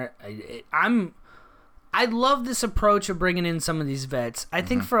in there. I love this approach of bringing in some of these vets. I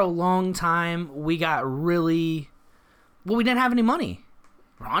think for a long time we got really... Well, we didn't have any money.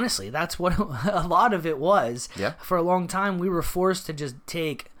 Honestly, that's what a lot of it was. Yeah. For a long time, we were forced to just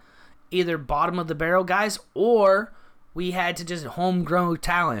take either bottom of the barrel guys, or we had to just homegrown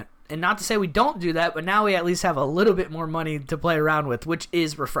talent. And not to say we don't do that, but now we at least have a little bit more money to play around with, which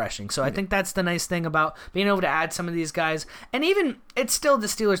is refreshing. So I think that's the nice thing about being able to add some of these guys. And even, it's still the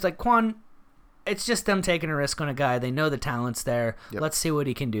Steelers. Like Quan, it's just them taking a risk on a guy. They know the talent's there. Yep. Let's see what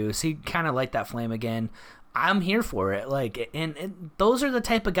he can do. See, kind of light that flame again. I'm here for it. Like, and those are the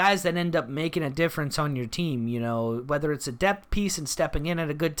type of guys that end up making a difference on your team, you know, whether it's a depth piece and stepping in at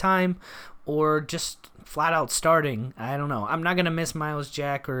a good time or just flat out starting. I don't know. I'm not going to miss Miles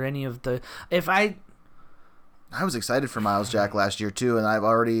Jack or any of the... I was excited for Miles Jack last year too, and I've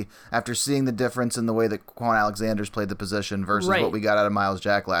already, after seeing the difference in the way that Quan Alexander's played the position versus what we got out of Miles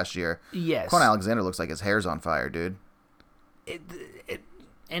Jack last year. Yes. Quan Alexander looks like his hair's on fire, dude.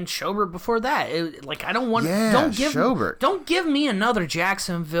 And Schobert before that. I don't want... Schobert. Don't give me another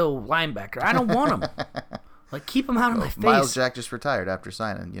Jacksonville linebacker. I don't want him. Like, keep him out of my face. Miles Jack just retired after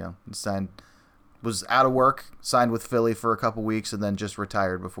signing, was out of work, signed with Philly for a couple weeks, and then just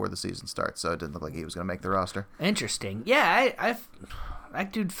retired before the season starts, so it didn't look like he was going to make the roster. Interesting. Yeah,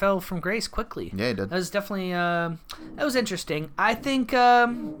 that dude fell from grace quickly. Yeah, he did. That was definitely that was interesting. I think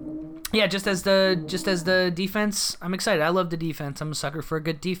just as the defense, I'm excited. I love the defense. I'm a sucker for a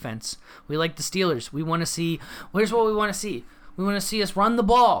good defense. We like the Steelers. We want to see. Here's what we want to see. We want to see us run the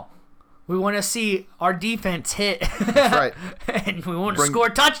ball. We want to see our defense hit. That's right. And we want to score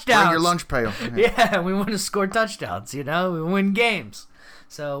touchdowns. Bring your lunch pail. Yeah, we want to score touchdowns. We win games.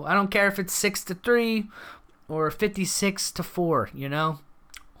 So I don't care if it's 6-3 or 56-4.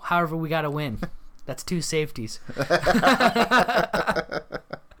 However, we got to win. That's 2 safeties.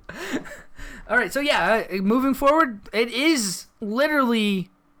 All right, so moving forward, it is literally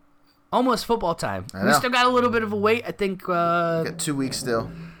almost football time. We still got a little bit of a wait. I think we got 2 weeks still.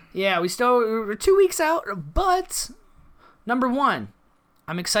 Yeah, we're 2 weeks out, but number one,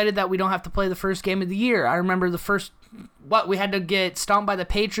 I'm excited that we don't have to play the first game of the year. I remember we had to get stomped by the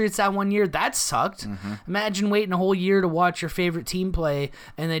Patriots that one year. That sucked. Mm-hmm. Imagine waiting a whole year to watch your favorite team play,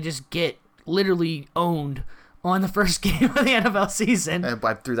 and they just get literally owned on the first game of the NFL season. And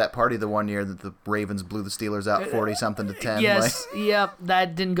I threw that party the one year that the Ravens blew the Steelers out 40-something to 10. Yes, yep,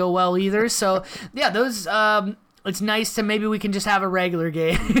 that didn't go well either. So, those... it's nice to maybe we can just have a regular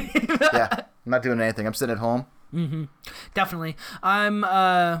game. Yeah, I'm not doing anything. I'm sitting at home. Mm-hmm. Definitely.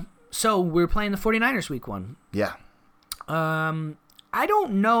 So we're playing the 49ers week 1. Yeah. I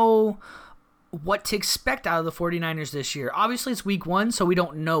don't know what to expect out of the 49ers this year. Obviously, it's week 1, so we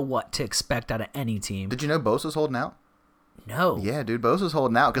don't know what to expect out of any team. Did you know Bosa's holding out? No. Yeah, dude, Bosa's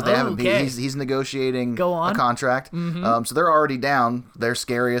holding out because they haven't. Okay. He's negotiating Go on. a contract. Mm-hmm. So they're already down their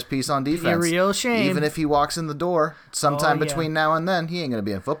scariest piece on defense. A real shame. Even if he walks in the door sometime between now and then, he ain't gonna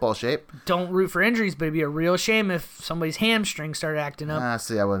be in football shape. Don't root for injuries, but it'd be a real shame if somebody's hamstring started acting up.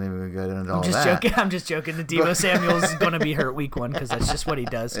 See, I wasn't even good into all I'm just that. joking. I'm just joking. The Deebo Samuel's is going to be hurt week 1 because that's just what he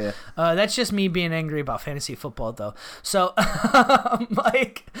does. Yeah. That's just me being angry about fantasy football, though. So,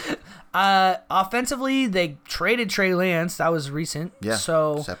 offensively, they traded Trey Lance. That was recent. Yeah.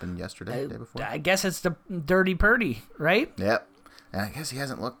 So this happened yesterday, day before. I guess it's the dirty Purdy, right? Yep. And I guess he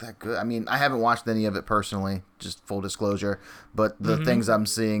hasn't looked that good. I mean, I haven't watched any of it personally, just full disclosure. But the things I'm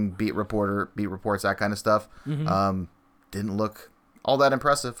seeing, beat reports, that kind of stuff, didn't look all that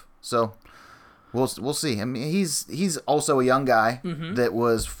impressive. So we'll see. I mean, he's also a young guy that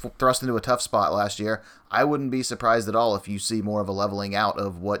was thrust into a tough spot last year. I wouldn't be surprised at all if you see more of a leveling out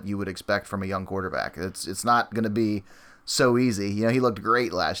of what you would expect from a young quarterback. It's not going to be so easy. You know, he looked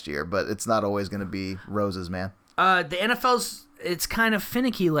great last year, but it's not always going to be roses, man. The NFL's, it's kind of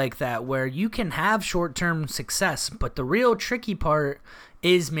finicky like that, where you can have short-term success, but the real tricky part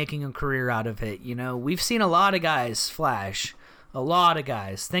is making a career out of it. You know, we've seen a lot of guys flash. A lot of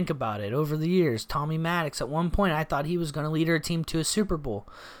guys. Think about it. Over the years, Tommy Maddox, at one point, I thought he was going to lead our team to a Super Bowl.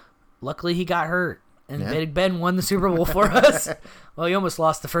 Luckily, he got hurt, and Big Ben won the Super Bowl for us. Well, he almost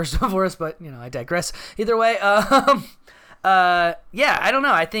lost the first one for us, but, I digress. Either way, I don't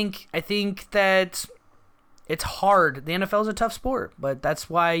know. I think that it's hard. The NFL is a tough sport, but that's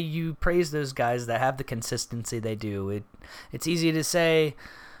why you praise those guys that have the consistency they do. It's easy to say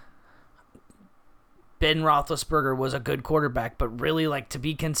Ben Roethlisberger was a good quarterback, but really, to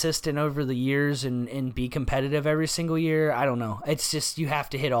be consistent over the years and be competitive every single year, I don't know. It's just you have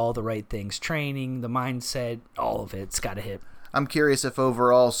to hit all the right things. Training, the mindset, all of it's got to hit. I'm curious if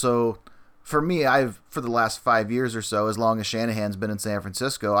overall, so for me, for the last 5 years or so, as long as Shanahan's been in San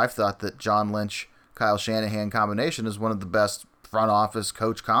Francisco, I've thought that John Lynch, Kyle Shanahan combination is one of the best front office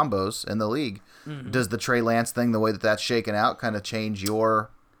coach combos in the league. Mm-hmm. Does the Trey Lance thing, the way that that's shaken out, kind of change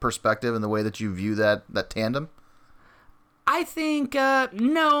your perspective and the way that you view that tandem? I think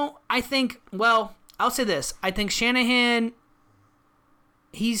no. I think, well, I'll say this. I think Shanahan,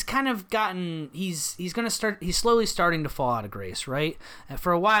 he's kind of gotten, he's slowly starting to fall out of grace, right?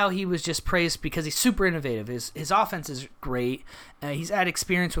 For a while, he was just praised because he's super innovative. His offense is great. He's had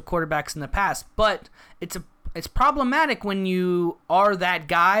experience with quarterbacks in the past, but it's problematic when you are that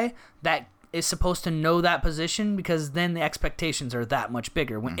guy that is supposed to know that position, because then the expectations are that much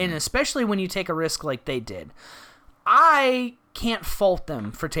bigger. And especially when you take a risk like they did. I can't fault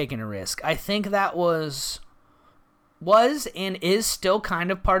them for taking a risk. I think that was and is still kind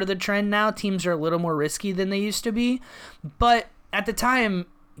of part of the trend now. Teams are a little more risky than they used to be. But at the time,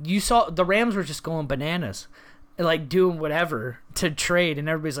 you saw the Rams were just going bananas, doing whatever to trade, and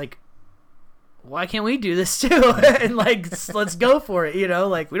everybody's like, why can't we do this too? And let's go for it. We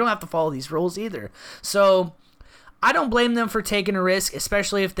don't have to follow these rules either. So I don't blame them for taking a risk,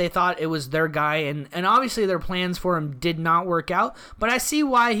 especially if they thought it was their guy. And obviously their plans for him did not work out, but I see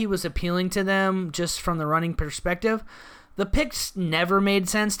why he was appealing to them just from the running perspective. The picks never made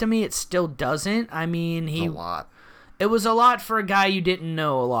sense to me. It still doesn't. I mean, a lot. It was a lot for a guy you didn't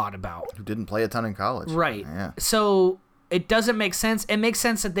know a lot about. Who didn't play a ton in college. Right. Yeah. So it doesn't make sense. It makes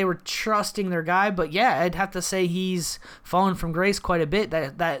sense that they were trusting their guy, but yeah, I'd have to say he's fallen from grace quite a bit,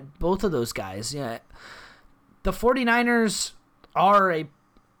 that both of those guys. Yeah. The 49ers are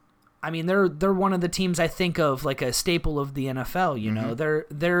they're one of the teams I think of like a staple of the NFL, you know.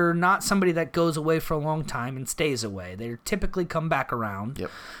 They're not somebody that goes away for a long time and stays away. They typically come back around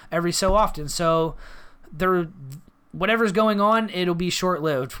every so often. So they're whatever's going on, it'll be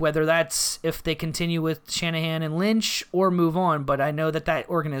short-lived, whether that's if they continue with Shanahan and Lynch or move on. But I know that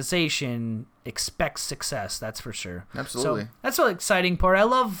organization expects success, that's for sure. Absolutely. So that's the exciting part. I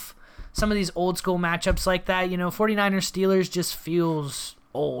love some of these old-school matchups like that. 49ers-Steelers just feels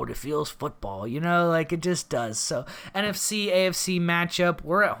old. It feels football, it just does. So NFC, AFC matchup,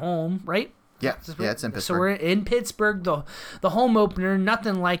 we're at home, right? Yeah, it's in Pittsburgh. So we're in Pittsburgh, the home opener,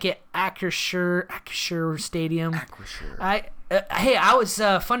 nothing like it. Acrisure Stadium. Acrisure. I was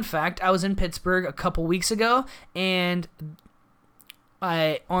fun fact. I was in Pittsburgh a couple weeks ago, and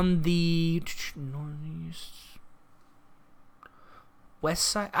on the west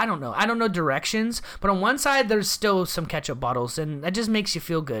side. I don't know directions, but on one side there's still some ketchup bottles, and that just makes you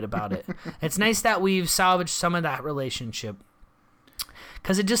feel good about it. It's nice that we've salvaged some of that relationship,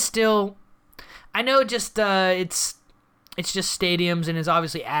 because it just still. I know it's just stadiums and it's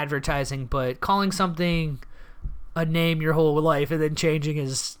obviously advertising, but calling something a name your whole life and then changing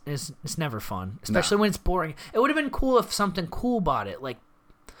is never fun, especially when it's boring. It would have been cool if something cool bought it, like,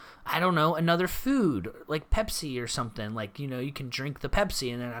 I don't know, another food, like Pepsi or something. Like, you can drink the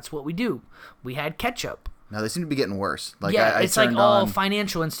Pepsi, and then that's what we do. We had ketchup. No, they seem to be getting worse. Like, yeah, I it's like all on,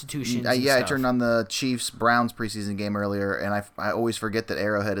 financial institutions. Yeah, I turned on the Chiefs-Browns preseason game earlier, and I always forget that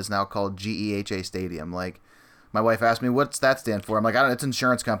Arrowhead is now called GEHA Stadium. Like, my wife asked me, what's that stand for? I'm like, I don't know, it's an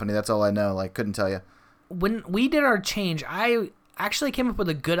insurance company. That's all I know. Like, couldn't tell you. When we did our change, I actually came up with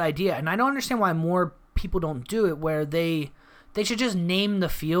a good idea, and I don't understand why more people don't do it, where they should just name the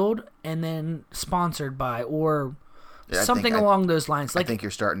field and then sponsored by, or something along those lines. Like, I think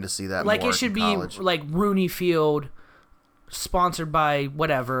you're starting to see that like more it should in be college. like Rooney Field, sponsored by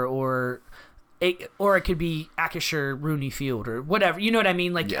whatever, or it could be Acrisure Rooney Field or whatever. You know what I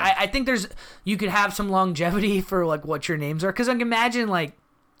mean? Like, yeah. I think you could have some longevity for like what your names are, because I can imagine like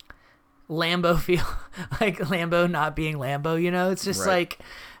Lambeau Field, like Lambeau not being Lambeau. It's just like,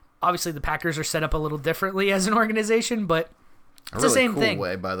 obviously the Packers are set up a little differently as an organization, but it's the same cool thing.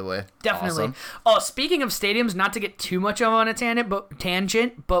 Way, by the way. Definitely. Awesome. Oh, speaking of stadiums, not to get too much on a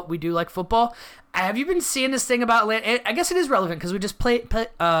tangent, but we do like football. Have you been seeing this thing about Atlanta? I guess it is relevant because we just played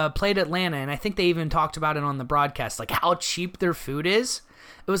Atlanta, and I think they even talked about it on the broadcast, like how cheap their food is.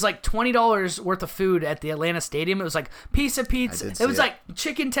 It was like $20 worth of food at the Atlanta Stadium. It was like piece of pizza. It was like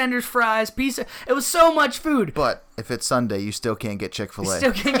chicken tenders, fries, pizza. It was so much food. But if it's Sunday, you still can't get Chick-fil-A. You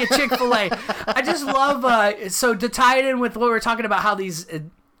still can't get Chick-fil-A. I just love, so to tie it in with what we're talking about, how these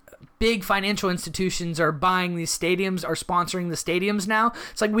big financial institutions are buying these stadiums, are sponsoring the stadiums now.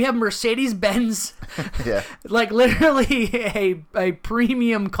 It's like we have Mercedes-Benz, yeah, like literally a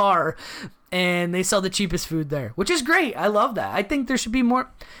premium car, and they sell the cheapest food there, which is great. I love that. I think there should be more.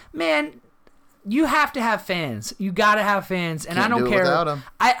 Man, you have to have fans. You got to have fans, and Can't I don't do it care. without 'em.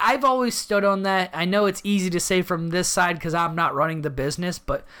 I've always stood on that. I know it's easy to say from this side because I'm not running the business,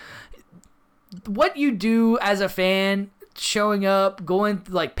 but what you do as a fan, showing up, going,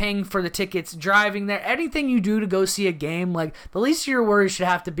 like, paying for the tickets, driving there, anything you do to go see a game, like, the least of your worries should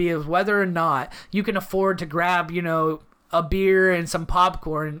have to be is whether or not you can afford to grab, a beer and some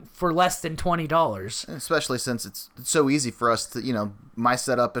popcorn for less than $20. Especially since it's so easy for us to, my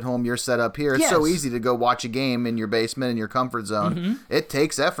setup at home, your setup here. It's so easy to go watch a game in your basement, in your comfort zone. Mm-hmm. It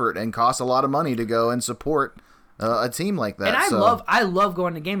takes effort and costs a lot of money to go and support a team like that. And I love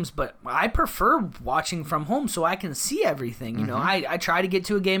going to games, but I prefer watching from home so I can see everything. Mm-hmm. I try to get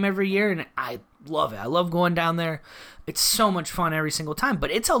to a game every year, and I love it. I love going down there. It's so much fun every single time,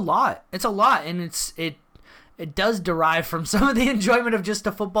 but it's a lot. It's a lot, and it does derive from some of the enjoyment of just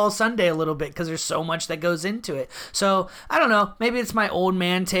a football Sunday a little bit, because there's so much that goes into it. So, I don't know. Maybe it's my old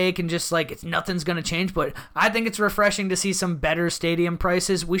man take and just like nothing's going to change, but I think it's refreshing to see some better stadium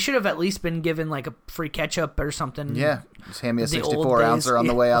prices. We should have at least been given like a free ketchup or something. Yeah. Just hand me a 64-ouncer on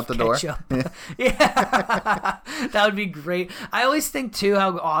the way out the door. Yeah. That would be great. I always think, too,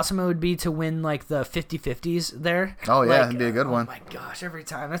 how awesome it would be to win like the 50-50s there. Oh, yeah. That'd be a good one. Oh, my gosh. Every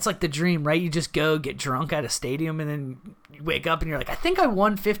time. That's like the dream, right? You just go get drunk at a stadium, and then you wake up and you're like, I think I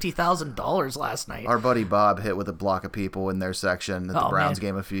won $50,000 last night. Our buddy Bob hit with a block of people in their section at the Browns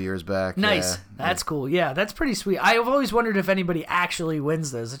game a few years back. Nice. Yeah. That's cool. Yeah, that's pretty sweet. I've always wondered if anybody actually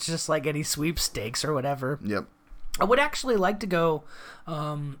wins those. It's just like any sweepstakes or whatever. Yep. I would actually like to go.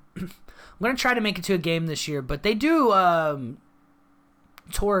 I'm going to try to make it to a game this year, but they do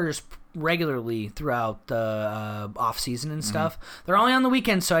tours regularly throughout the off-season and stuff. Mm-hmm. They're only on the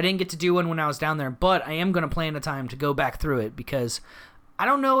weekends, so I didn't get to do one when I was down there, but I am going to plan a time to go back through it, because I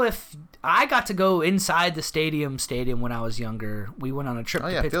don't know if I got to go inside the stadium when I was younger. We went on a trip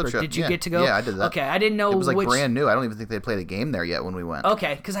to Pittsburgh. Did you get to go? Yeah, I did that. Okay, I didn't know. It was like brand new. I don't even think they played a game there yet when we went.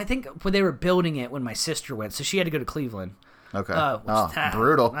 Okay, because I think they were building it when my sister went, so she had to go to Cleveland. Okay.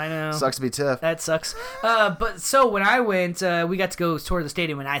 Brutal. I know. Sucks to be tough. That sucks. But so when I went, we got to go tour the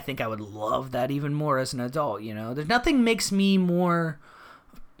stadium, and I think I would love that even more as an adult. There's nothing makes me more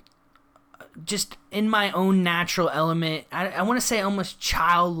just in my own natural element. I want to say almost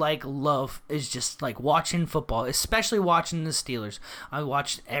childlike love is just like watching football, especially watching the Steelers. I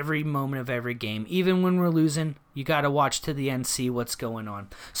watched every moment of every game, even when we're losing. You got to watch to the end, see what's going on.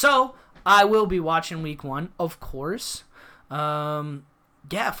 So I will be watching week 1, of course.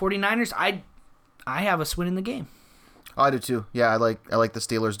 49ers, I have a Schwen in the game. Oh, I do too. Yeah, I like the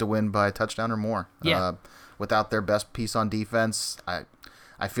Steelers to win by a touchdown or more. Yeah. Without their best piece on defense,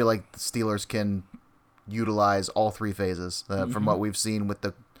 I feel like the Steelers can utilize all three phases from what we've seen with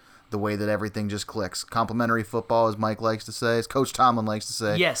the way that everything just clicks. Complementary football, as Mike likes to say, as Coach Tomlin likes to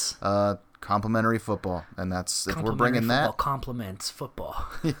say. Yes. Complementary football, and that's if we're bringing that. Complements football.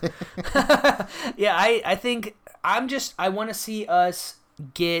 Yeah, I think I want to see us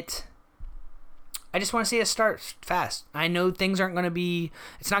get. I just want to see us start fast. I know things aren't going to be.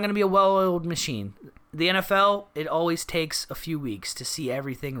 It's not going to be a well-oiled machine. The NFL, it always takes a few weeks to see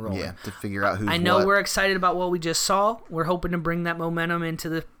everything rolling. Yeah, to figure out who's I know what. we're excited about what we just saw. We're hoping to bring that momentum into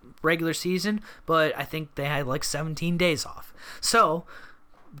the regular season, but I think they had like 17 days off. So,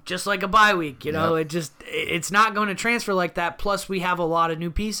 just like a bye week, it's not going to transfer like that. Plus, we have a lot of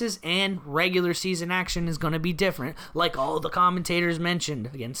new pieces, and regular season action is going to be different. Like all the commentators mentioned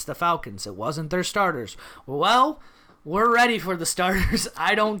against the Falcons, it wasn't their starters. Well, we're ready for the starters.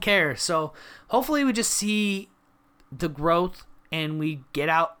 I don't care. So, hopefully, we just see the growth and we get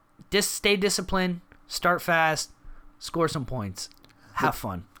out, stay disciplined, start fast, score some points, have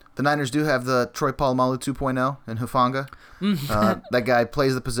fun. The Niners do have the Troy Polamalu 2.0 in Hufanga. That guy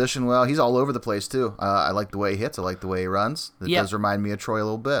plays the position well. He's all over the place, too. I like the way he hits. I like the way he runs. It does remind me of Troy a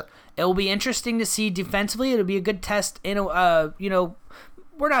little bit. It will be interesting to see defensively. It'll be a good test. We're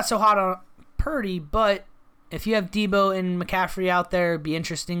not so hot on Purdy, but if you have Debo and McCaffrey out there, it'd be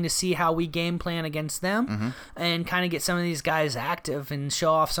interesting to see how we game plan against them and kind of get some of these guys active and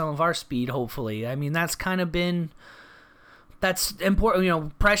show off some of our speed, hopefully. I mean, that's kind of been... That's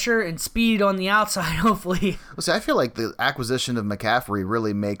important, pressure and speed on the outside, hopefully. Well, see, I feel like the acquisition of McCaffrey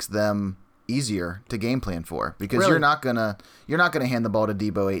really makes them easier to game plan for because you're not gonna hand the ball to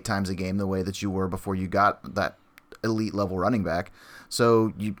Debo 8 times a game the way that you were before you got that elite level running back.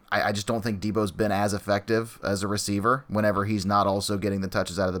 So I just don't think Debo's been as effective as a receiver whenever he's not also getting the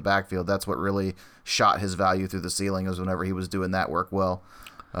touches out of the backfield. That's what really shot his value through the ceiling, was whenever he was doing that work well.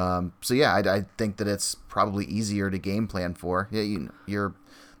 I think that it's probably easier to game plan for. Yeah,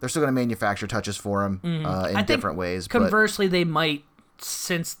 they're still going to manufacture touches for him in different ways. Conversely, they might,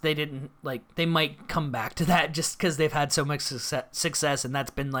 since they didn't they might come back to that just because they've had so much success, and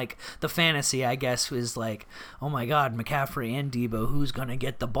that's been like the fantasy, I guess, is like, oh my God, McCaffrey and Debo, who's going to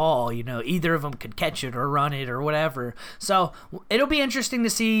get the ball? Either of them could catch it or run it or whatever. So it'll be interesting to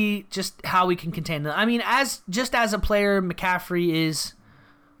see just how we can contain them. I mean, as a player, McCaffrey is.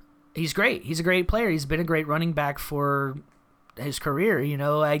 He's great. He's a great player. He's been a great running back for his career.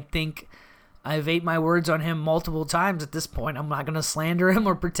 I think I've ate my words on him multiple times at this point. I'm not going to slander him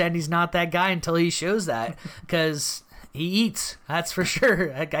or pretend he's not that guy until he shows that, because he eats. That's for sure.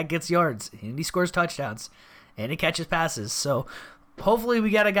 That guy gets yards, and he scores touchdowns, and he catches passes. So hopefully we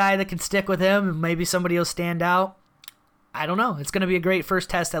got a guy that can stick with him, and maybe somebody will stand out. I don't know. It's going to be a great first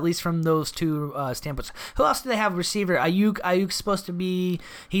test, at least from those two standpoints. Who else do they have receiver? Ayuk's supposed to be,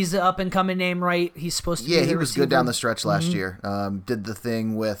 he's the up-and-coming name, right? He's supposed to be he was good down the stretch last year. Did the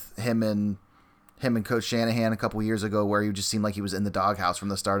thing with him and Coach Shanahan a couple years ago where he just seemed like he was in the doghouse from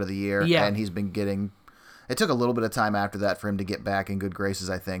the start of the year. Yeah. And he's been getting... It took a little bit of time after that for him to get back in good graces,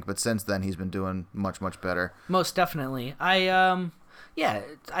 I think. But since then, he's been doing much, much better. Most definitely. I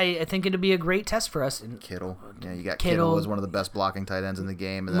think it'd be a great test for us. And Kittle. Yeah, you got Kittle as one of the best blocking tight ends in the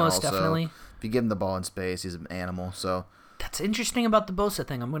game. And then most definitely. If you give him the ball in space, he's an animal. So that's interesting about the Bosa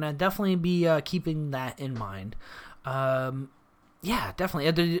thing. I'm going to definitely be keeping that in mind.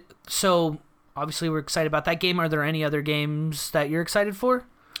 Definitely. So, obviously, we're excited about that game. Are there any other games that you're excited for?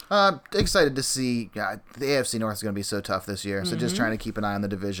 Excited to see. Yeah, the AFC North is going to be so tough this year. So just trying to keep an eye on the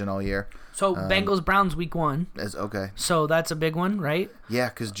division all year. So Bengals-Browns week 1. Is okay. So that's a big one, right? Yeah,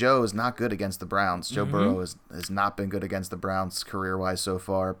 because Joe is not good against the Browns. Joe Burrow has not been good against the Browns career-wise so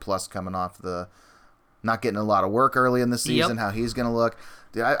far, plus coming off the not getting a lot of work early in the season, how he's going to look.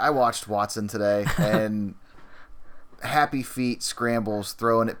 Dude, I watched Watson today, and happy feet scrambles,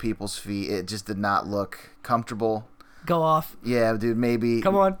 throwing at people's feet. It just did not look comfortable. Go off. Yeah, dude, maybe.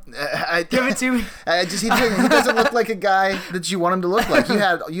 Come on. Give it to me. He doesn't look like a guy that you want him to look like. You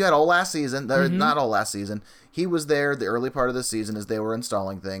had all last season, not all last season. He was there the early part of the season as they were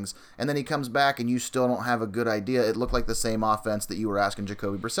installing things, and then he comes back and you still don't have a good idea. It looked like the same offense that you were asking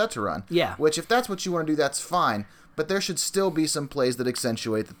Jacoby Brissett to run. Yeah. Which, if that's what you want to do, that's fine. But there should still be some plays that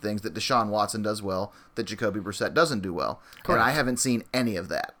accentuate the things that Deshaun Watson does well that Jacoby Brissett doesn't do well. Correct. And I haven't seen any of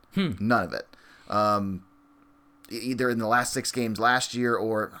that. None of it. Either in the last 6 games last year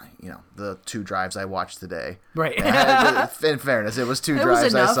or, the 2 drives I watched today. Right. In fairness, it was 2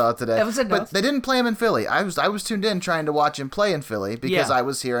 drives I saw today. It was enough. But they didn't play him in Philly. I was tuned in trying to watch him play in Philly because I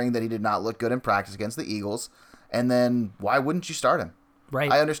was hearing that he did not look good in practice against the Eagles. And then why wouldn't you start him? Right.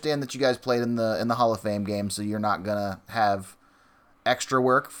 I understand that you guys played in the Hall of Fame game, so you're not going to have extra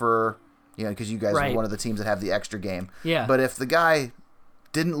work for, because you guys are one of the teams that have the extra game. Yeah. But if the guy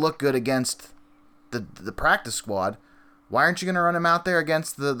didn't look good against the practice squad, why aren't you going to run him out there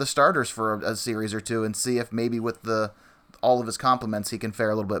against the starters for a series or two and see if maybe with all of his compliments he can fare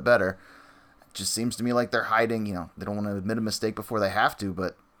a little bit better? just seems to me like they're hiding. They don't want to admit a mistake before they have to,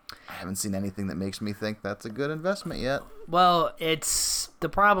 but I haven't seen anything that makes me think that's a good investment yet. Well, the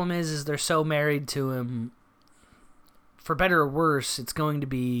problem is they're so married to him. For better or worse, it's going to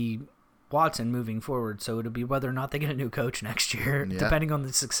be Watson moving forward, so it'll be whether or not they get a new coach next year, depending on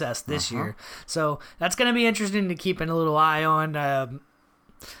the success this year. So that's going to be interesting to keep a little eye on.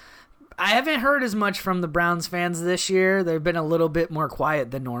 I haven't heard as much from the Browns fans this year. They've been a little bit more quiet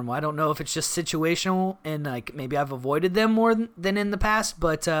than normal. I don't know if it's just situational and like maybe I've avoided them more than in the past,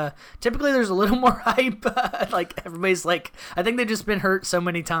 but typically there's a little more hype. Like everybody's like, I think they've just been hurt so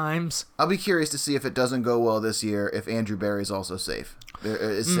many times. I'll be curious to see if it doesn't go well this year, if Andrew Berry's also safe.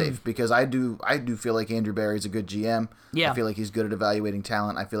 Safe, because I do feel like Andrew Berry's a good GM. Yeah. I feel like he's good at evaluating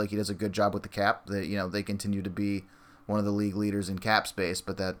talent. I feel like he does a good job with the cap. They continue to be one of the league leaders in cap space,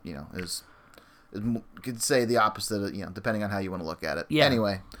 but that is could say the opposite, depending on how you want to look at it. Yeah.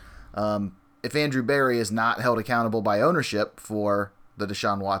 Anyway, if Andrew Berry is not held accountable by ownership for the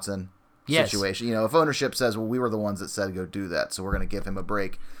Deshaun Watson situation, if ownership says, well, we were the ones that said go do that, so we're going to give him a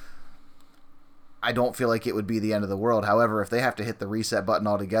break, I don't feel like it would be the end of the world. However, if they have to hit the reset button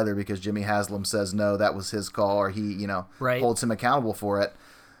altogether because Jimmy Haslam says no, that was his call, or he holds him accountable for it,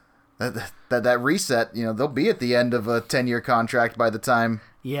 that reset, they'll be at the end of a 10-year contract by the time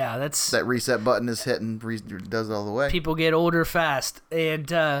that reset button is hit and does it all the way. People get older fast.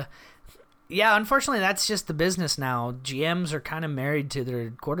 And, unfortunately, that's just the business now. GMs are kind of married to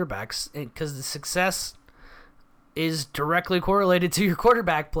their quarterbacks because the success is directly correlated to your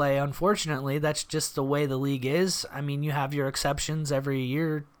quarterback play. Unfortunately, that's just the way the league is. I mean, you have your exceptions every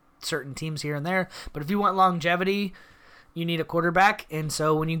year, certain teams here and there. But if you want longevity, you need a quarterback, and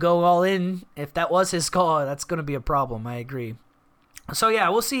so when you go all in, if that was his call, that's going to be a problem. I agree. So, yeah,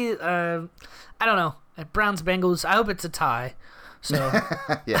 we'll see. I don't know. At Browns-Bengals, I hope it's a tie. So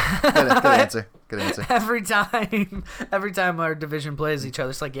yeah, good answer. Good answer. Every time our division plays each other,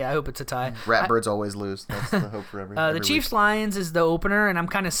 it's like, I hope it's a tie. Ratbirds always lose. That's the hope for every the Chiefs-Lions is the opener, and I'm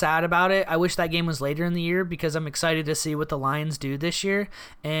kind of sad about it. I wish that game was later in the year because I'm excited to see what the Lions do this year,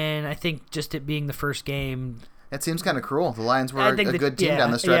 and I think just it being the first game, it seems kind of cruel. The Lions were a good team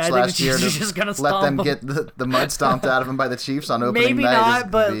down the stretch last year to let them get the mud stomped out of them by the Chiefs on opening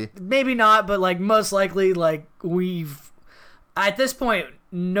night. Maybe not, but like most likely, like at this point,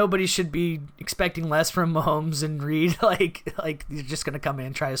 nobody should be expecting less from Mahomes and Reed. Like you're just gonna come in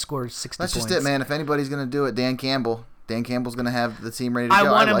and try to score 60 That's points. just it, man. If anybody's gonna do it, Dan Campbell's going to have the team ready to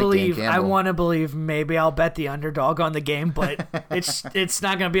go. I want to believe maybe I'll bet the underdog on the game, but it's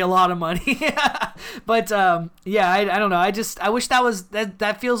not going to be a lot of money. But I don't know. I wish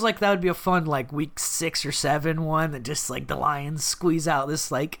that feels like that would be a fun like week 6 or 7 one that just like the Lions squeeze out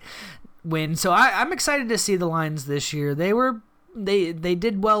this like win. So I'm excited to see the Lions this year. They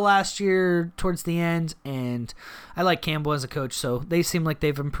did well last year towards the end, and I like Campbell as a coach, so they seem like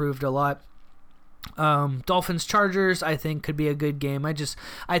they've improved a lot. Dolphins Chargers I think could be a good game.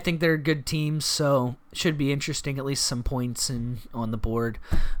 I think they're good teams, so should be interesting, at least some points on the board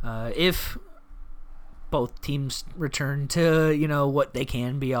if both teams return to what they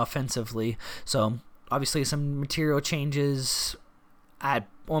can be offensively. So obviously some material changes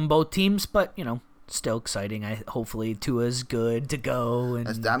on both teams, but still exciting. Hopefully Tua's good to go.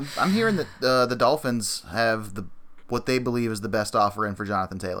 And I'm hearing that the Dolphins have what they believe is the best offer in for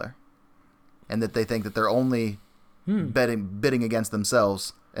Jonathan Taylor. And that they think that they're only bidding against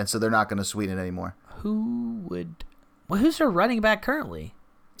themselves, and so they're not going to sweeten it anymore. Who's their running back currently?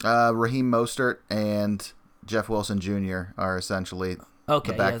 Raheem Mostert and Jeff Wilson Jr. are essentially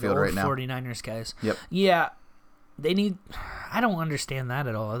the backfield right now. 49ers guys. Yep. Yeah, they need. I don't understand that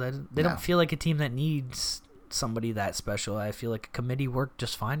at all. They don't feel like a team that needs somebody that special. I feel like a committee worked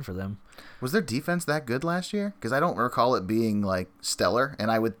just fine for them. Was their defense that good last year? Because I don't recall it being like stellar, and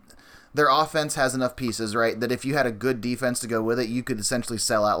their offense has enough pieces, right, that if you had a good defense to go with it, you could essentially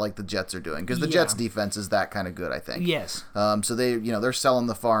sell out like the Jets are doing. Because the Jets' defense is that kind of good, I think. Yes. So they're selling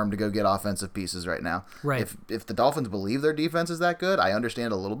the farm to go get offensive pieces right now. Right. If the Dolphins believe their defense is that good, I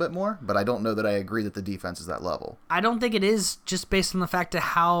understand a little bit more, but I don't know that I agree that the defense is that level. I don't think it is, just based on the fact of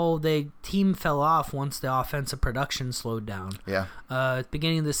how the team fell off once the offensive production slowed down. Yeah. At the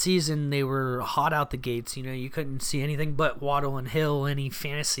beginning of the season, they were hot out the gates. You couldn't see anything but Waddle and Hill, any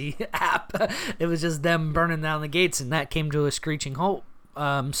fantasy app. It was just them burning down the gates, and that came to a screeching halt.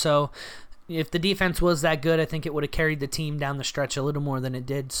 So if the defense was that good, I think it would have carried the team down the stretch a little more than it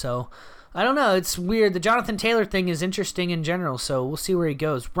did. So I don't know. It's weird. The Jonathan Taylor thing is interesting in general, so we'll see where he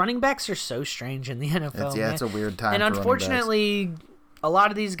goes. Running backs are so strange in the NFL. It's a weird time. And unfortunately, a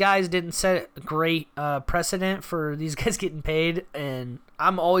lot of these guys didn't set a great precedent for these guys getting paid, and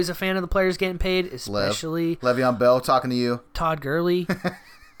I'm always a fan of the players getting paid, especially Le'Veon Bell talking to you. Todd Gurley.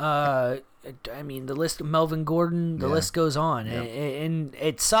 I mean, the list of Melvin Gordon, the list goes on, and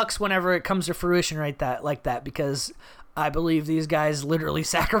it sucks whenever it comes to fruition like that, because I believe these guys literally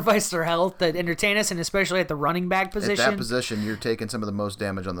sacrifice their health to entertain us, and especially at the running back position. At that position, you're taking some of the most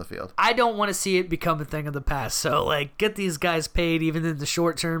damage on the field. I don't want to see it become a thing of the past. So, like, get these guys paid even in the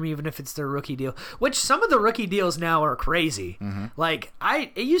short term, even if it's their rookie deal. Which some of the rookie deals now are crazy. Mm-hmm. Like,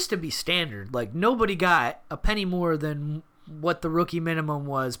 it used to be standard. Like, nobody got a penny more than what the rookie minimum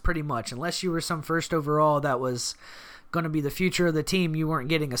was, pretty much. Unless you were some first overall that was going to be the future of the team, you weren't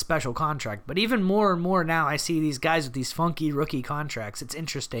getting a special contract. But even more and more now, I see these guys with these funky rookie contracts. It's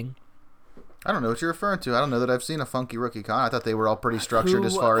interesting. I don't know what you're referring to. I don't know that I've seen a funky rookie con. I thought they were all pretty structured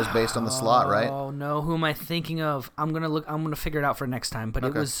as far as based on the slot, right? Oh no, who am I thinking of? I'm gonna figure it out for next time. But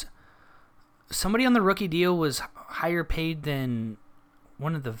okay. It was somebody on the rookie deal was higher paid than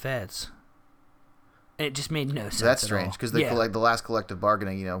one of the vets. It just made no sense. That's strange because the last collective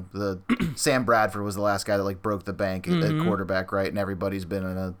bargaining, the Sam Bradford was the last guy that broke the bank at quarterback, right? And everybody's been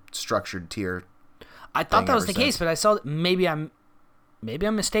in a structured tier. I thought that was the case, but I saw maybe I'm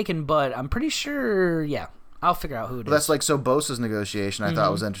mistaken, but I'm pretty sure. Yeah, I'll figure out who it is. That's like Bosa's negotiation. I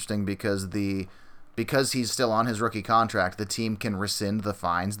thought was interesting because he's still on his rookie contract, the team can rescind the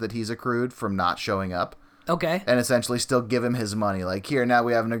fines that he's accrued from not showing up. Okay. And essentially still give him his money. Like, here, now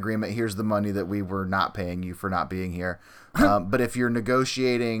we have an agreement. Here's the money that we were not paying you for not being here. But if you're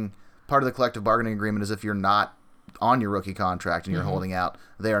negotiating, part of the collective bargaining agreement is if you're not on your rookie contract and you're holding out,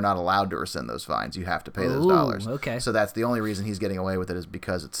 they are not allowed to rescind those fines. You have to pay those dollars. Okay. So that's the only reason he's getting away with it is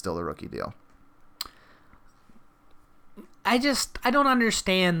because it's still a rookie deal. I don't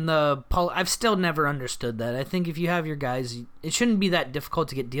understand I've still never understood that. I think if you have your guys, it shouldn't be that difficult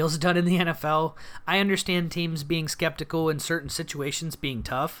to get deals done in the NFL. I understand teams being skeptical in certain situations being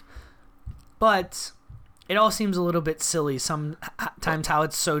tough, but it all seems a little bit silly sometimes how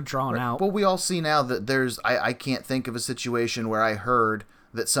it's so drawn out. Well, we all see now that I can't think of a situation where I heard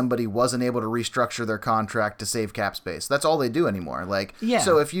that somebody wasn't able to restructure their contract to save cap space. That's all they do anymore. Like, yeah.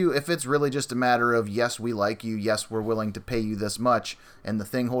 So if it's really just a matter of, yes, we like you, yes, we're willing to pay you this much, and the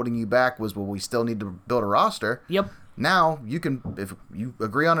thing holding you back was, well, we still need to build a roster. Yep. Now you can, if you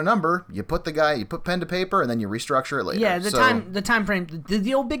agree on a number, you put pen to paper, and then you restructure it later. Yeah, the time frame,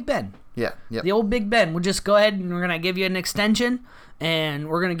 the old Big Ben. Yeah, yeah. The old Big Ben. We'll just go ahead and we're gonna give you an extension, and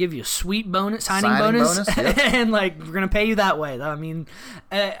we're gonna give you a sweet signing bonus, yep. And like we're gonna pay you that way. I mean,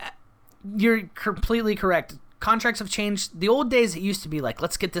 you're completely correct. Contracts have changed. The old days, it used to be like,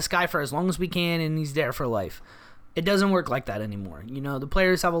 let's get this guy for as long as we can, and he's there for life. It doesn't work like that anymore. The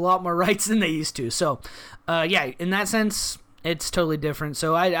players have a lot more rights than they used to. So, yeah, in that sense, it's totally different.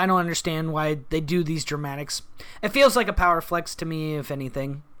 So I don't understand why they do these dramatics. It feels like a power flex to me, if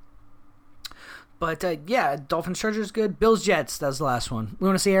anything. But, yeah, Dolphins Chargers good. Bills Jets, that was the last one. We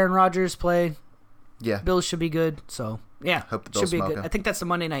want to see Aaron Rodgers play. Yeah. Bills should be good. So, yeah, hope the Bills should be good. I think that's the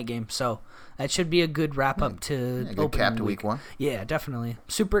Monday night game. So that should be a good wrap up to good cap to week 1. Yeah, definitely.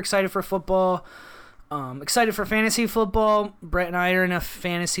 Super excited for football. Excited for fantasy football. Brett and I are in a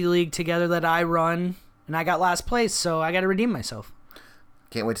fantasy league together that I run, and I got last place, so I got to redeem myself.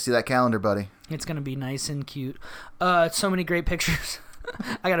 Can't wait to see that calendar, buddy. It's going to be nice and cute. So many great pictures.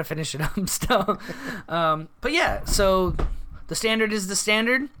 I gotta finish it up still. But yeah, so the standard is the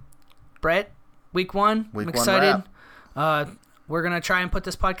standard. Brett, week 1. I'm excited. We're gonna try and put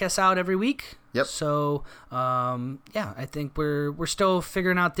this podcast out every week. Yep. So yeah, I think we're still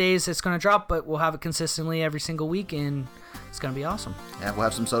figuring out days it's gonna drop, but we'll have it consistently every single week, and it's gonna be awesome. Yeah, we'll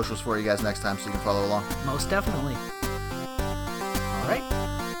have some socials for you guys next time so you can follow along. Most definitely. All right.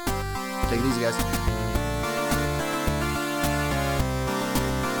 Take it easy, guys.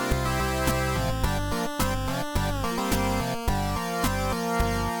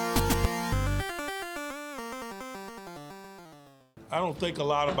 I don't think a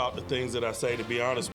lot about the things that I say, to be honest.